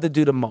I love to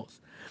do the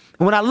most.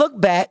 And when I look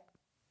back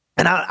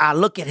and I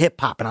look at hip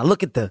hop and I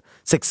look at the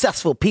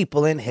successful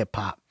people in hip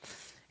hop,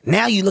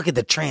 now you look at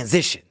the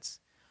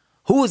transitions.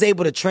 Who was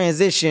able to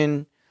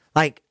transition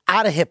like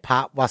out of hip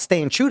hop while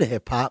staying true to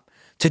hip hop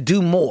to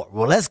do more?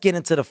 Well, let's get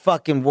into the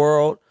fucking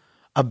world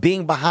of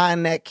being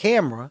behind that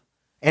camera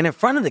and in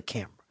front of the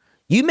camera.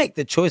 You make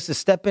the choice to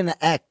step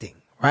into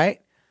acting,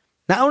 right?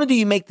 Not only do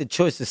you make the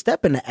choice to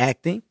step into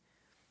acting,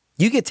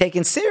 you get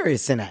taken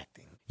serious in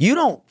acting. You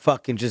don't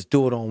fucking just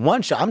do it on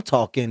one show. I'm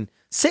talking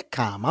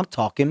sitcom. I'm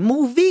talking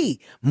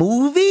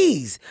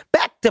movies,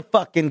 back to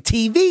fucking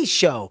TV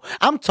show.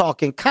 I'm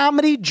talking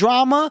comedy,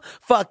 drama,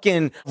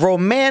 fucking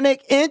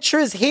romantic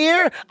interest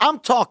here. I'm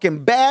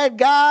talking bad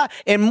guy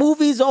in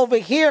movies over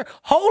here.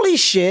 Holy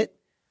shit.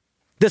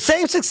 The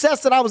same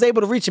success that I was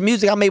able to reach in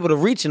music, I'm able to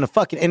reach in the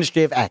fucking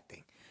industry of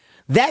acting.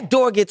 That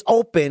door gets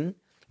open,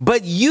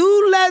 but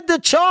you led the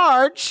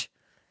charge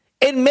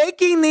in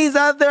making these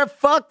other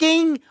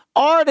fucking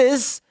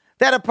artists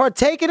that are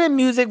partaking in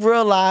music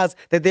realize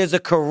that there's a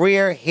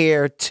career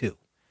here too.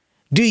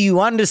 Do you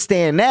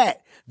understand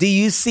that? Do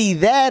you see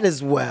that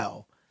as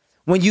well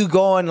when you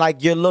go and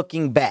like you're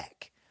looking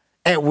back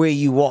at where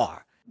you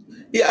are?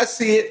 Yeah, I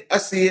see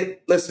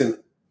it. Listen,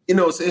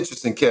 it's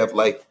interesting, Kev.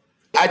 Like,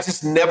 I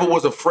just never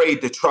was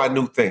afraid to try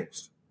new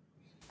things.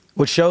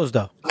 What shows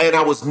though? And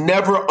I was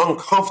never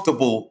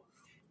uncomfortable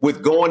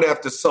with going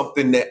after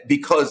something that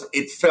because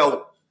it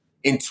felt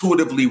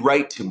intuitively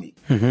right to me.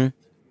 Mm-hmm.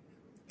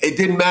 It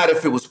didn't matter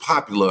if it was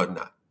popular or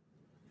not.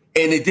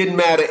 And it didn't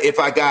matter if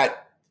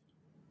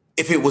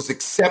it was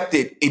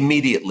accepted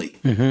immediately.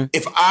 Mm-hmm.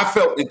 If I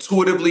felt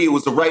intuitively it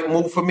was the right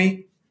move for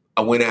me,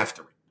 I went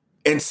after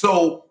it. And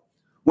so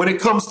when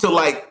it comes to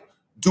like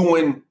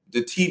doing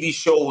the TV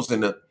shows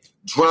and the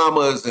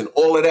dramas and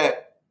all of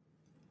that,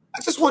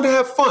 I just wanted to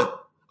have fun.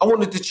 I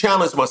wanted to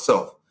challenge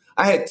myself.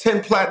 I had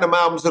 10 platinum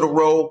albums in a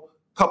row,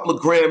 a couple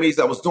of Grammys.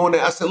 I was doing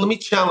that. I said, let me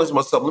challenge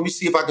myself. Let me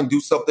see if I can do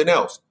something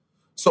else.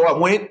 So I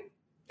went,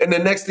 and the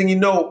next thing you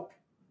know,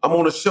 I'm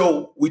on a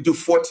show. We do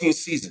 14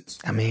 seasons.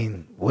 I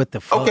mean, what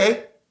the fuck?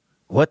 Okay.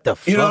 What the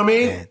fuck? You know what I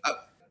mean? Man?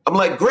 I'm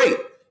like, great.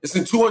 It's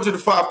in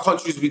 205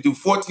 countries. We do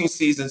 14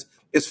 seasons.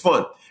 It's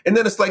fun. And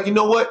then it's like, you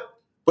know what?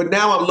 But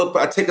now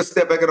I take a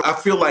step back and I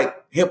feel like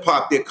hip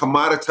hop, they're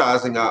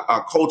commoditizing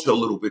our culture a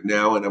little bit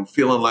now. And I'm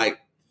feeling like,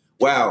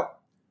 wow,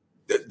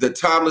 the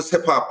timeless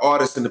hip hop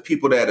artists and the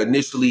people that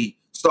initially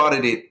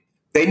started it,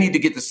 they need to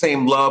get the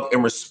same love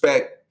and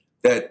respect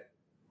that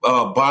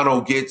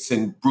Bono gets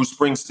and Bruce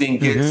Springsteen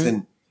gets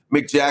and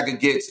Mick Jagger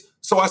gets.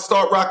 So I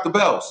start Rock the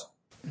Bells.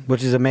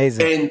 Which is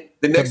amazing. And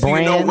the next thing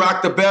you know,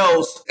 Rock the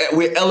Bells,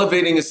 we're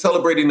elevating and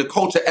celebrating the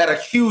culture at a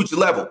huge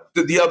level.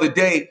 The other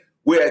day,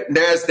 we're at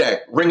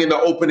NASDAQ ringing the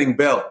opening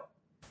bell.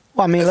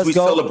 Well, I mean, as we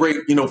celebrate,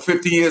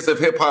 50 years of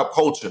hip hop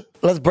culture.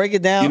 Let's break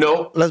it down.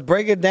 Let's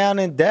break it down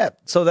in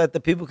depth so that the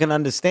people can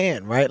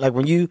understand, right? Like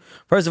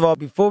first of all,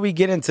 before we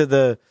get into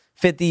the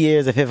 50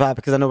 years of hip hop,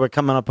 because I know we're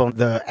coming up on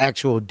the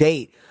actual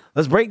date,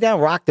 let's break down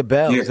Rock the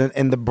Bells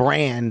and the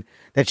brand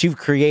that you've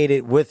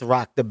created with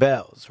Rock the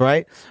Bells,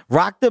 right?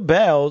 Rock the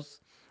Bells,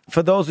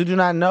 for those who do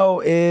not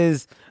know,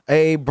 is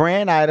a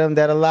brand item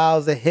that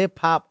allows a hip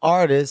hop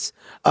artist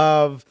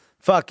of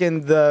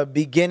fucking the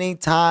beginning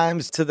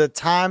times to the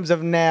times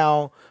of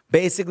now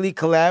basically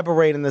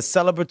collaborate in the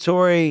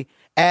celebratory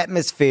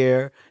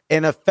atmosphere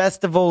in a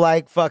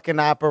festival-like fucking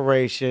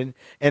operation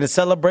and a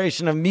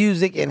celebration of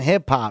music and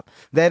hip-hop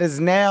that is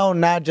now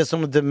not just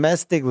on a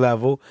domestic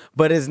level,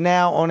 but is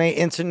now on an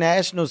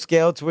international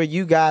scale to where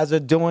you guys are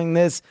doing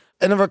this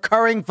in a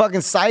recurring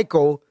fucking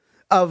cycle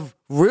of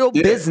real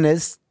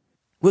business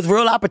with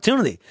real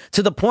opportunity,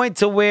 to the point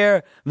to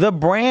where the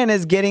brand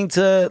is getting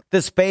to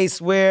the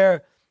space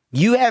where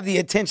you have the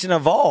attention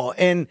of all.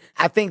 And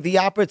I think the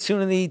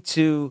opportunity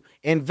to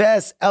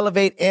invest,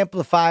 elevate,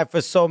 amplify for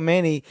so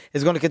many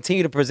is going to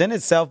continue to present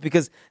itself,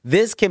 because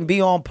this can be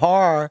on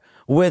par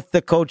with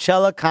the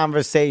Coachella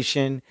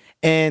conversation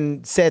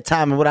in said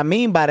time. And what I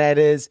mean by that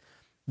is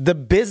the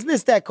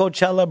business that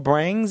Coachella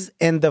brings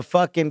and the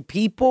fucking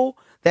people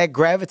that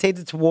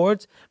gravitated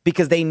towards,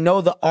 because they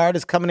know the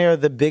artists coming there are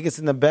the biggest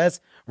and the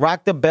best.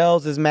 Rock the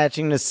Bells is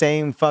matching the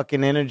same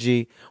fucking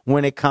energy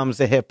when it comes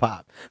to hip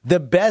hop. The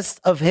best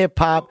of hip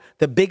hop,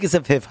 the biggest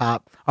of hip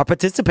hop are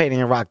participating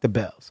in Rock the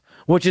Bells,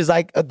 which is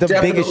like the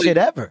biggest shit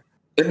ever.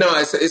 No,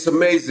 it's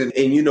amazing.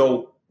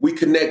 And, we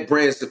connect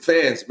brands to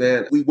fans,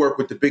 man. We work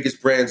with the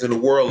biggest brands in the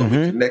world, and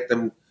we connect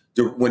them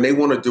when they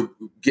want to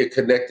get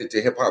connected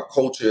to hip hop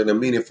culture in a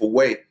meaningful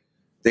way.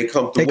 They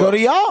come to us. They go to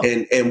y'all.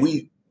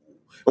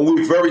 And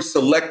we're very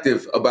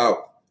selective about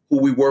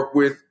who we work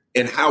with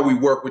and how we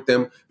work with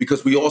them,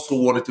 because we also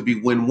want it to be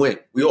win-win.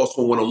 We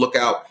also want to look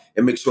out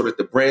and make sure that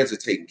the brands are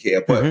taken care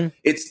of. But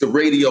it's the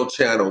radio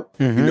channel,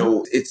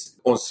 it's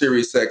on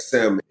Sirius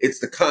XM. It's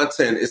the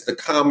content, it's the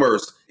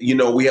commerce.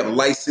 We have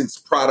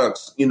licensed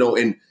products,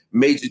 and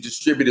major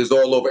distributors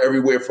all over,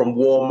 everywhere from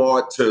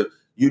Walmart to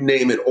you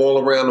name it,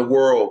 all around the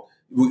world.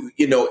 And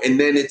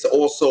then it's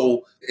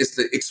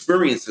the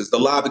experiences, the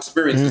live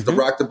experiences, the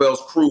Rock the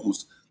Bells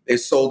cruise. They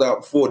sold out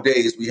in 4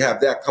 days. We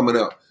have that coming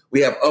up.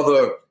 We have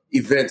other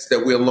events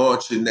that we're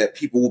launching that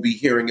people will be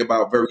hearing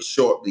about very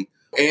shortly,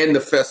 and the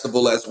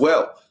festival as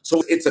well.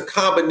 So it's a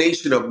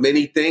combination of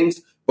many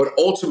things, but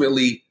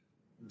ultimately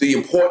the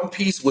important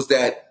piece was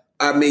that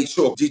I made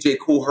sure DJ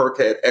Kool Herc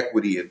had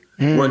equity,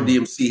 and Run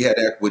DMC had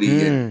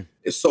equity, and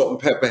Salt and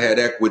Pepper had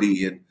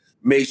equity, and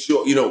made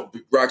sure,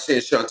 Roxanne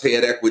Shante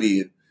had equity,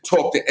 and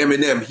talked to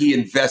Eminem. He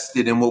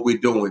invested in what we're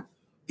doing.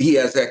 He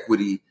has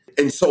equity.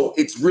 And so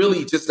it's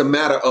really just a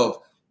matter of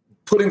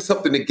putting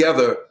something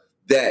together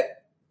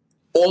that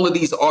all of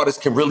these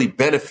artists can really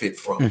benefit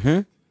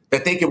from,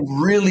 that they can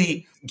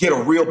really get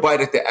a real bite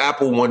at the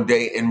apple one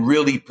day and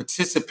really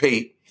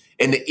participate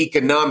in the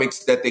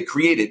economics that they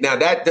created. Now,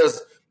 that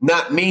does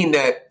not mean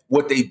that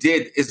what they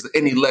did is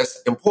any less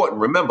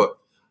important. Remember,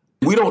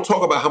 we don't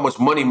talk about how much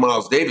money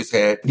Miles Davis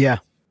had. Yeah.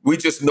 We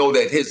just know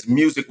that his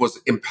music was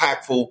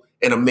impactful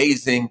and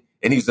amazing,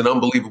 and he's an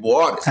unbelievable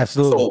artist.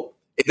 Absolutely. So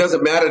it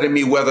doesn't matter to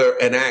me whether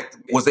an act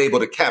was able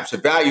to capture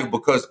value,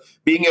 because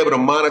being able to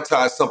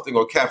monetize something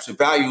or capture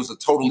value is a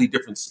totally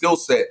different skill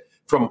set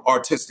from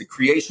artistic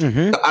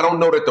creation. I don't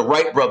know that the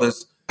Wright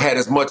brothers had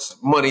as much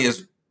money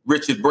as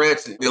Richard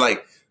Branson,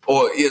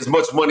 or as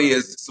much money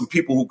as some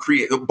people who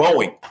created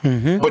Boeing,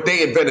 but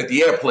they invented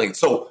the airplane.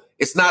 So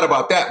it's not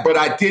about that. But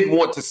I did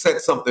want to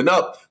set something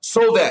up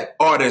so that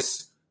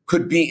artists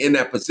could be in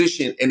that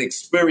position and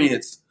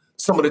experience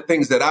some of the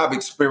things that I've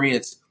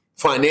experienced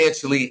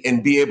financially,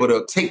 and be able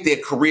to take their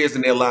careers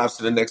and their lives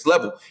to the next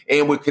level.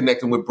 And we're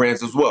connecting with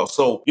brands as well.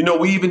 So,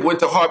 we even went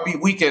to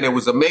Heartbeat Weekend. It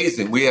was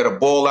amazing. We had a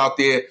ball out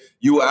there.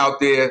 You were out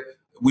there.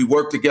 We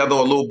worked together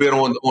a little bit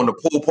on the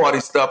pool party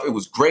stuff. It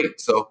was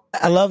great. So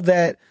I love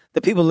that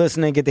the people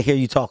listening get to hear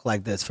you talk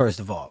like this,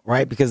 first of all,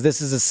 right? Because this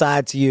is a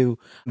side to you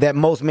that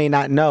most may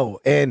not know.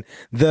 And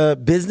the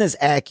business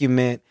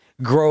acumen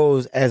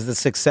grows as the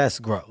success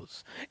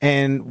grows.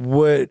 And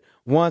what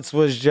once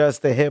was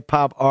just a hip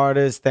hop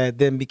artist that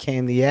then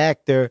became the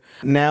actor,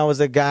 now is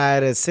a guy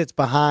that sits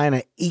behind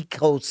an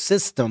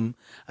ecosystem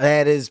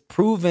that is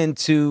proven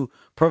to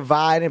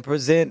provide and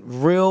present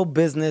real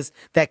business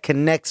that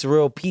connects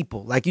real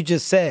people. Like you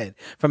just said,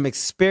 from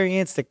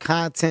experience to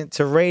content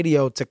to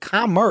radio to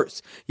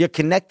commerce, you're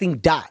connecting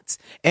dots.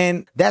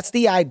 And that's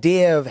the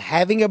idea of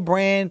having a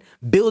brand,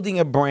 building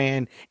a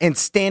brand, and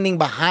standing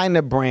behind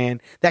a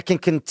brand that can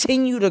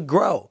continue to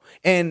grow.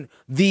 And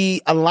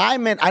the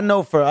alignment, I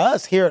know for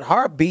us here at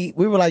Heartbeat,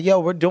 we were like, yo,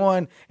 we're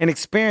doing an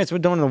experience, we're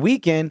doing a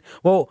weekend.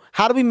 Well,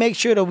 how do we make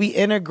sure that we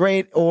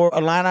integrate or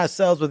align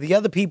ourselves with the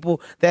other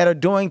people that are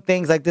doing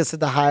things like this at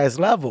the highest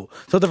level.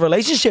 So the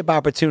relationship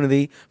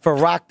opportunity for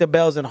Rock the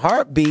Bells and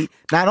Heartbeat,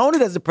 not only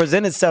does it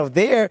present itself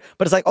there,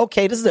 but it's like,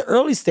 okay, this is the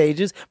early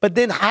stages, but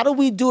then how do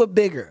we do it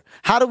bigger?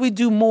 How do we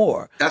do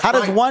more? How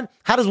does one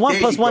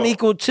plus one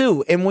equal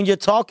 2? And when you're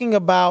talking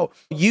about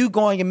you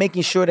going and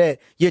making sure that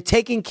you're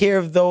taking care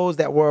of those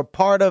that were a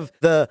part of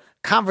the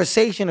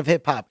conversation of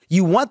hip hop,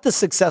 you want the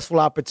successful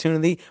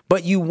opportunity,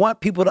 but you want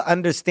people to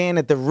understand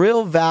that the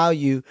real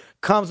value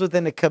comes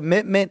within the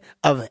commitment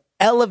of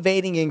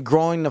elevating and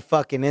growing the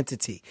fucking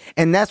entity.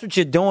 And that's what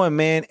you're doing,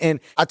 man. And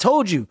I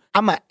told you,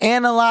 I'm an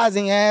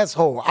analyzing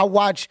asshole. I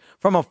watch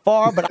from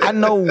afar, but I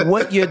know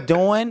what you're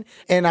doing,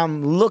 and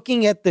I'm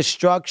looking at the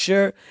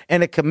structure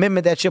and the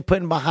commitment that you're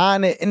putting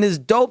behind it, and it's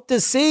dope to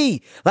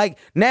see. Like,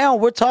 now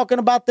we're talking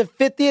about the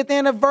 50th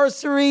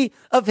anniversary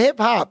of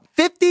hip-hop.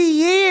 50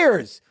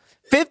 years.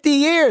 50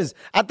 years.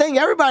 I think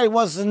everybody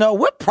wants to know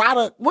what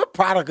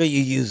product are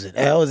you using?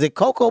 L, is it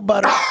cocoa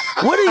butter?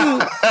 What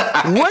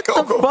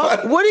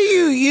are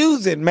you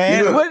using,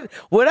 man?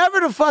 Whatever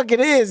the fuck it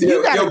is,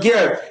 you gotta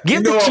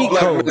give the cheat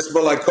code. It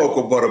smell like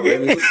cocoa butter,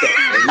 baby. What's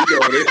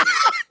up, man?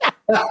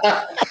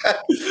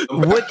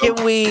 What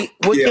can we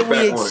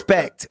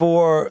expect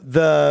for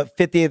the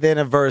 50th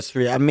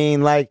anniversary? I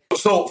mean, like,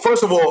 so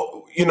first of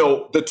all,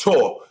 the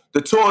tour.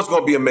 The tour is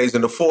going to be amazing.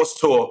 The Force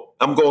tour.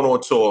 I'm going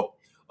on tour.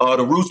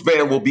 The Roots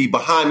Band will be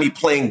behind me,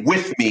 playing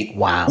with me.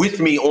 Wow. With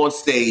me on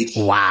stage.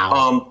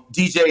 Wow.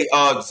 DJ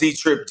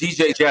Z-Trip,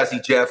 DJ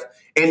Jazzy Jeff.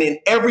 And in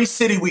every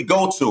city we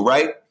go to,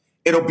 right,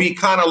 it'll be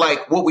kind of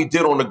like what we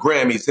did on the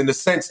Grammys, in the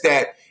sense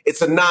that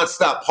it's a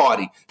nonstop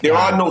party. There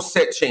are no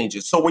set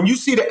changes. So when you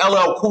see the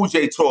LL Cool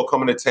J tour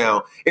coming to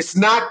town, it's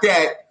not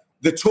that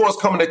the tour's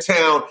coming to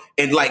town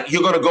and, like,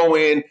 you're going to go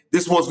in,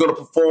 this one's going to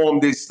perform,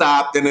 they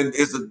stop, then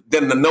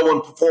no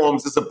one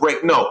performs, it's a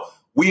break. No.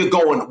 We are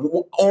going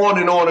on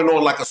and on and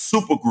on like a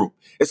super group.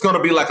 It's going to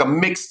be like a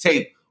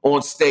mixtape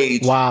on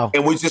stage. Wow.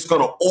 And we're just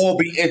going to all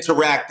be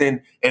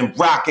interacting and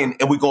rocking,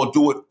 and we're going to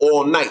do it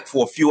all night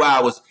for a few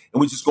hours, and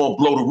we're just going to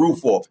blow the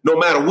roof off. No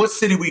matter what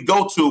city we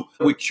go to,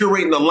 we're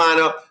curating the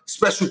lineup,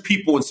 special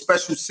people in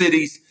special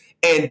cities.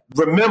 And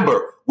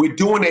remember, we're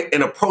doing it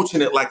and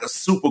approaching it like a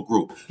super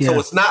group. Yeah. So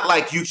it's not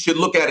like you should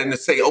look at it and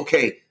say,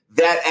 okay,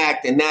 that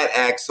act and that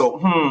act.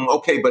 So,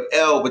 okay, but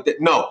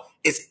no.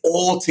 It's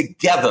all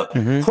together.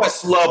 Mm-hmm.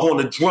 Questlove on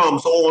the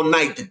drums all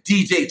night. The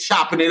DJ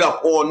chopping it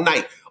up all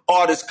night.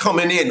 Artists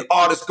coming in,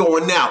 artists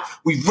going out.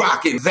 We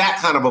rocking that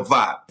kind of a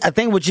vibe. I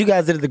think what you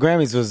guys did at the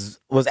Grammys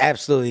was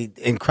absolutely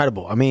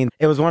incredible. I mean,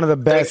 it was one of the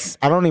best.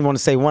 I don't even want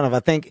to say one of. I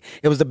think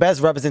it was the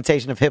best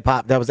representation of hip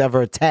hop that was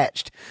ever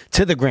attached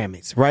to the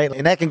Grammys, right?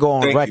 And that can go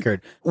on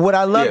record. What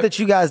I love that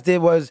you guys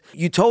did was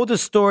you told the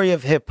story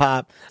of hip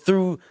hop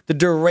through the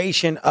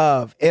duration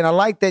of, and I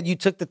like that you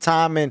took the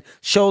time and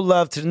showed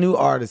love to the new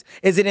artists.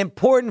 Is it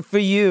important for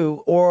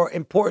you or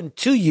important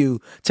to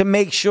you to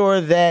make sure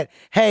that,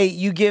 hey,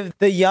 you give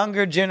the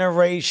younger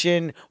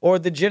generation or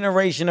the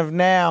generation of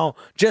now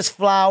just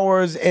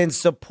flowers and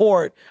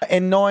support,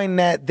 and knowing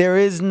that there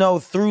is no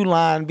through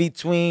line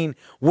between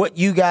what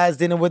you guys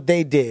did and what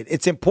they did?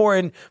 It's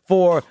important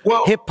for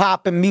hip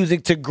hop and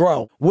music to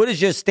grow. What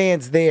is your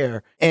stance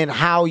there and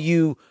how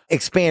you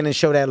expand and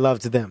show that love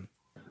to them?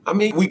 I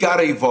mean, we got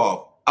to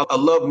evolve. I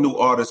love new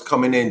artists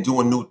coming in,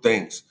 doing new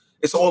things.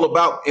 It's all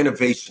about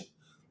innovation.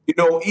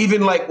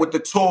 Even like with the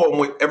tour and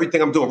with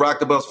everything I'm doing, Rock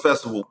the Bells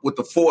Festival, with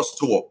the Force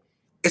tour,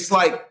 it's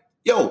like,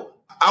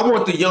 I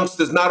want the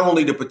youngsters not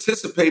only to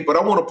participate, but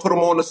I want to put them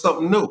on to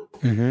something new.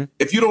 Mm-hmm.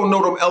 If you don't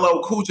know them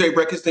LL Cool J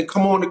records, then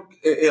come on,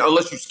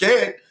 unless you're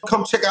scared,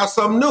 come check out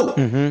something new.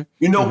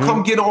 Mm-hmm.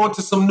 Come get on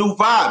to some new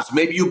vibes.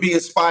 Maybe you'll be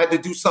inspired to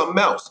do something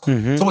else.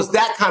 Mm-hmm. So it's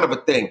that kind of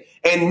a thing.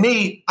 And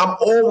me, I'm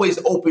always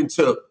open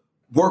to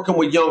working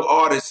with young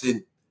artists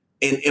and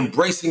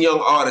embracing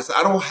young artists.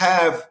 I don't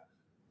have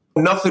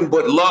nothing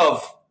but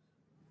love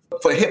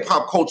for hip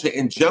hop culture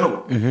in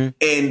general. Mm-hmm.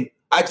 And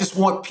I just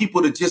want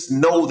people to just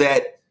know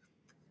that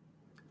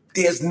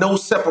there's no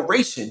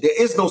separation.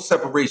 There is no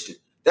separation.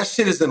 That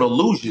shit is an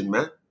illusion,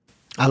 man.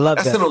 I love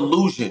that. That's an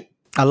illusion.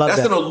 I love that.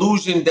 That's an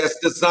illusion that's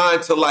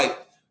designed to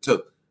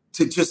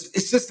just,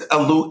 it's just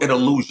an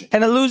illusion.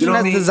 An illusion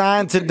that's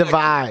designed to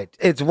divide.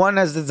 It's one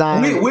that's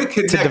designed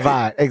to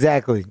divide.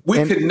 Exactly.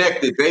 We're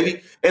connected,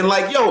 baby. And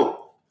like,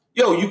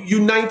 you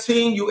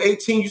 19, you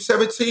 18, you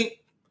 17,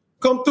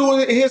 come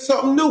through and hear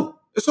something new.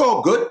 It's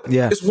all good.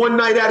 Yeah. It's one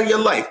night out of your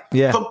life.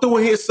 Yeah. Come through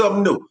and hear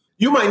something new.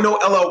 You might know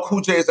LL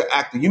Cool J as an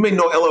actor. You may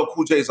know LL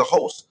Cool J as a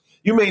host.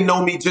 You may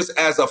know me just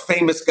as a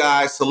famous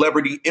guy,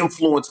 celebrity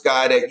influence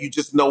guy that you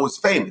just know is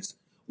famous.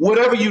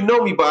 Whatever you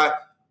know me by,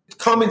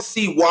 come and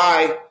see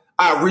why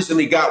I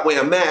originally got where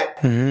I'm at,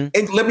 mm-hmm.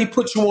 and let me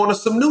put you on to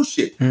some new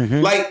shit.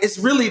 Mm-hmm. Like, it's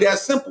really that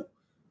simple.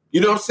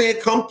 You know what I'm saying?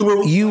 Come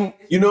through. You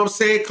know what I'm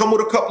saying? Come with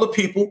a couple of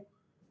people.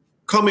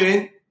 Come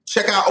in.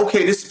 Check out,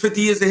 okay, this is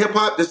 50 years of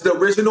hip-hop. This is the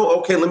original.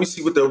 Okay, let me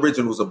see what the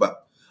original's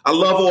about. I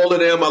love all of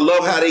them. I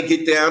love how they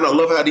get down. I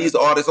love how these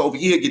artists over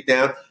here get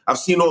down. I've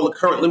seen all the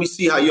current. Let me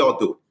see how y'all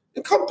do it.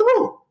 And come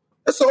through.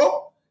 That's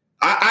all.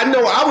 I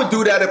know I would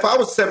do that if I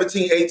was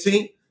 17,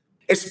 18.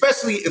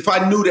 especially if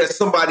I knew that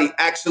somebody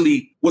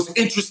actually was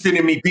interested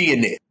in me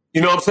being there.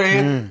 You know what I'm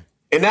saying?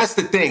 And that's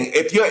the thing.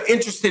 If you're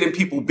interested in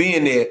people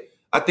being there,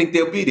 I think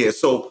they'll be there.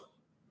 So,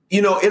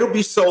 it'll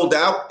be sold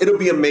out. It'll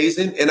be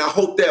amazing. And I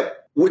hope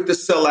that with the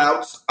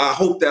sellouts, I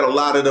hope that a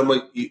lot of them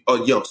are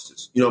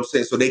youngsters. You know what I'm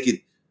saying? So they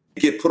could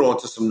get put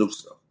onto some new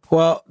stuff.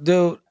 Well,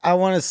 dude, I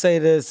want to say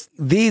this.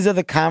 These are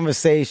the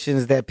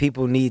conversations that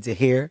people need to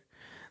hear.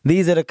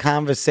 These are the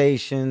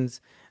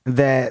conversations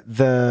that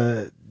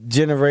the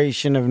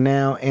generation of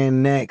now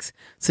and next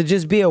to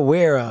just be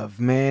aware of,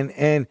 man.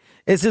 And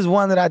this is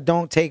one that I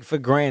don't take for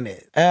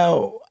granted.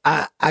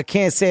 I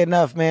can't say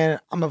enough, man.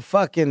 I'm a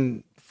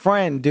fucking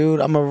friend, dude.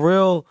 I'm a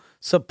real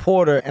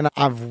supporter, and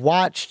I've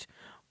watched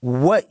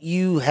what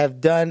you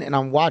have done, and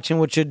I'm watching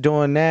what you're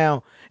doing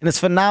now, and it's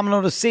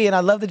phenomenal to see, and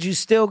I love that you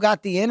still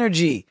got the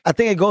energy. I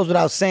think it goes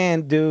without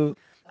saying, dude,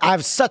 I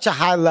have such a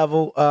high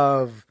level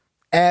of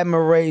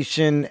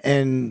admiration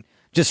and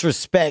just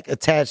respect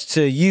attached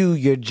to you,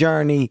 your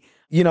journey.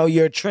 You're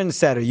a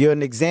trendsetter. You're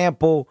an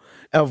example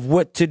of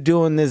what to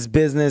do in this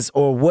business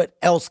or what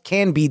else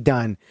can be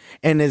done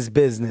in this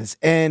business.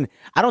 And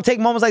I don't take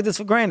moments like this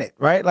for granted,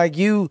 right? Like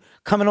you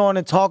coming on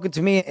and talking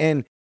to me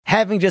and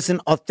having just an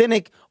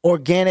authentic,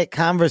 organic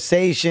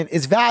conversation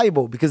is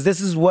valuable because this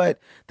is what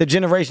the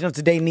generation of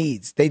today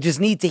needs. They just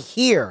need to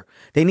hear.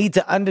 They need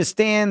to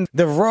understand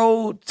the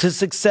road to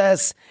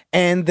success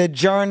and the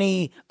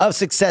journey of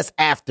success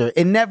after.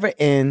 It never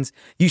ends.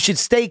 You should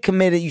stay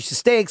committed. You should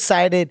stay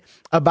excited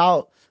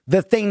about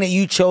the thing that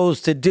you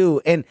chose to do.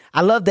 And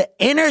I love the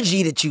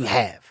energy that you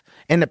have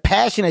and the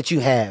passion that you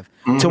have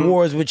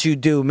towards what you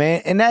do,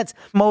 man. And that's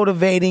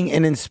motivating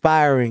and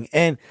inspiring.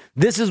 And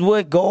this is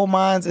what Gold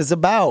Minds is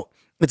about.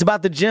 It's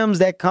about the gems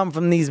that come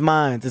from these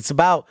minds. It's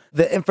about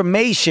the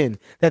information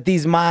that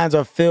these minds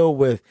are filled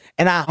with.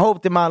 And I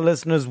hope that my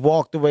listeners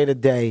walked away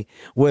today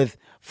with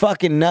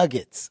fucking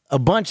nuggets, a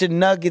bunch of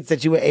nuggets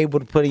that you were able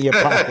to put in your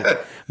pocket.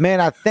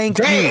 Man, I thank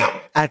you.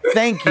 I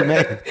thank you,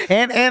 man.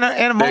 And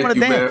a moment of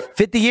damn,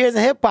 50 years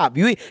of hip hop.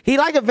 He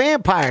like a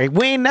vampire.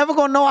 We ain't never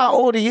gonna know how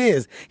old he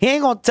is. He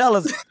ain't gonna tell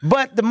us.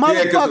 But the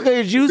motherfucker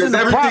is using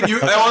the product.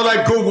 All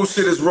that Google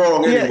shit is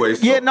wrong anyway.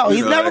 So,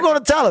 he's never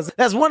gonna tell us.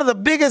 That's one of the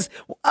biggest.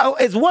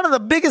 It's one of the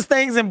biggest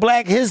things in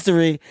Black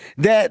history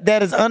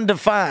that is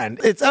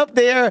undefined. It's up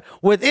there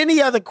with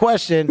any other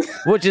question,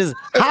 which is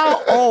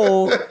how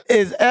old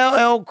is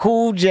LL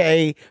Cool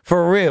J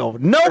for real?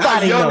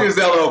 Nobody knows. How young is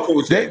LL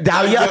Cool J?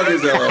 How young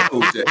is LL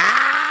Cool J?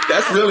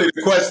 That's really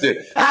the question.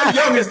 How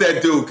young is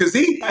that dude? Because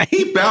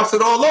he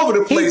bouncing all over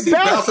the place. He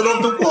bouncing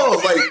off the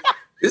walls. Like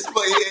this.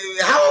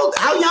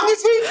 How young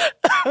is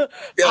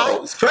he?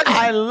 Yo, it's crazy.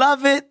 I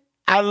love it.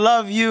 I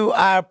love you.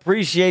 I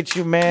appreciate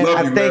you, man.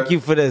 I thank you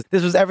for this.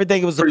 This was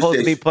everything it was supposed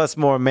to be plus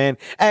more, man.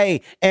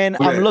 Hey, and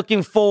I'm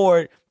looking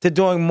forward to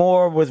doing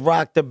more with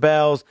Rock the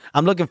Bells.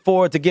 I'm looking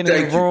forward to getting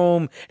in the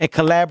room and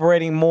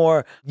collaborating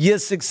more. Your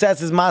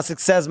success is my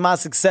success. My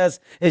success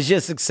is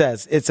your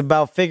success. It's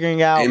about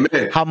figuring out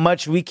how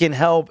much we can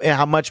help and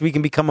how much we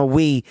can become a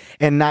we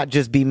and not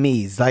just be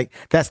me's. Like,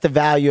 that's the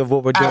value of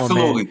what we're doing,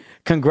 man.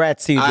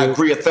 Congrats to you, dude. I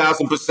agree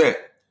 1,000%.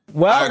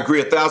 Well, I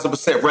agree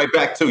 1,000%. Right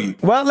back to you.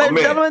 Well, ladies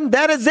and gentlemen,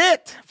 that is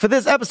it for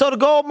this episode of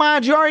Gold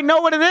Minds. You already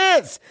know what it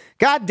is.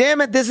 God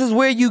damn it, this is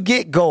where you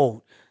get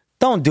gold.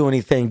 Don't do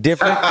anything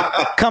different.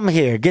 Come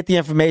here. Get the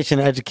information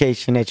and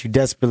education that you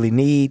desperately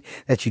need,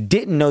 that you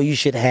didn't know you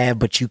should have,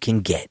 but you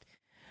can get.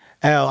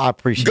 Al, I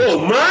appreciate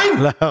Gold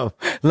Mine?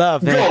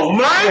 Love, man. Gold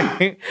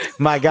Mine?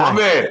 My guy. My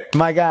man.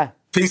 My guy.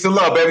 Peace and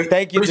love, baby.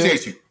 Thank you,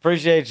 Appreciate dude. you.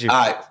 Appreciate you.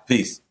 All right.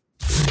 Peace.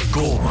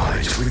 Gold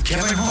Minds with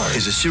Kevin Hart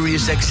is a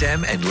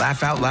SiriusXM and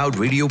Laugh Out Loud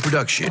radio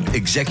production.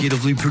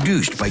 Executively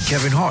produced by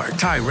Kevin Hart,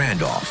 Ty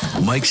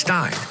Randolph, Mike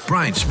Stein,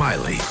 Brian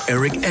Smiley,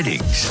 Eric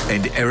Eddings,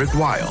 and Eric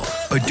Weil.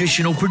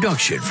 Additional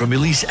production from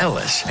Elise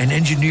Ellis and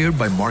engineered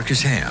by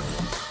Marcus Ham.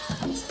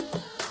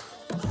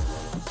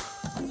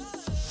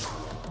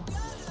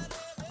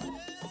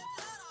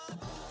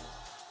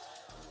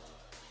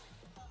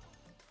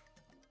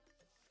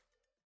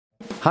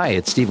 Hi,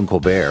 it's Stephen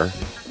Colbert,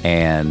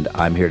 and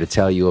I'm here to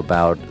tell you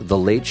about The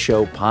Late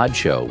Show Pod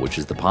Show, which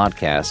is the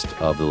podcast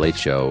of The Late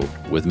Show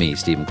with me,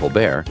 Stephen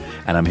Colbert,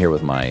 and I'm here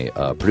with my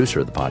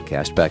producer of the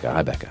podcast, Becca.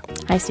 Hi, Becca.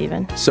 Hi,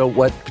 Stephen. So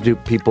what do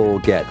people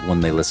get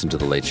when they listen to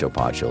The Late Show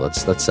Pod Show?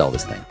 Let's sell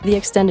this thing. The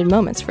extended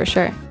moments, for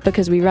sure,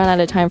 because we run out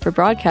of time for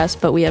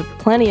broadcast, but we have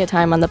plenty of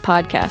time on the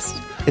podcast.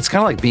 It's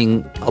kind of like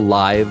being a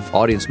live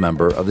audience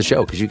member of the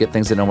show because you get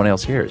things that no one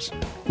else hears.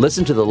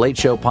 Listen to The Late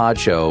Show Pod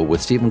Show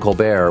with Stephen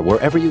Colbert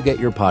wherever you get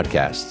your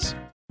podcasts.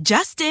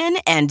 Just in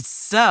and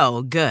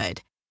so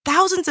good.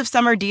 Thousands of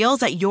summer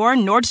deals at your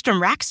Nordstrom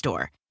Rack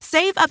store.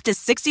 Save up to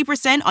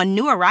 60% on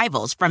new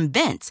arrivals from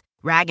Vince,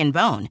 Rag &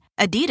 Bone,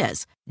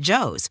 Adidas,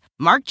 Joe's,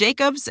 Marc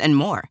Jacobs, and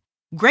more.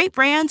 Great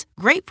brands,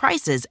 great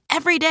prices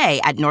every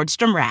day at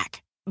Nordstrom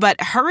Rack.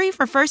 But hurry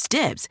for first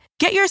dibs.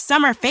 Get your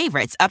summer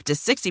favorites up to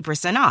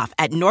 60% off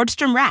at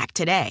Nordstrom Rack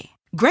today.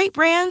 Great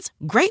brands,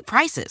 great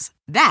prices.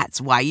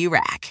 That's why you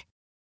rack.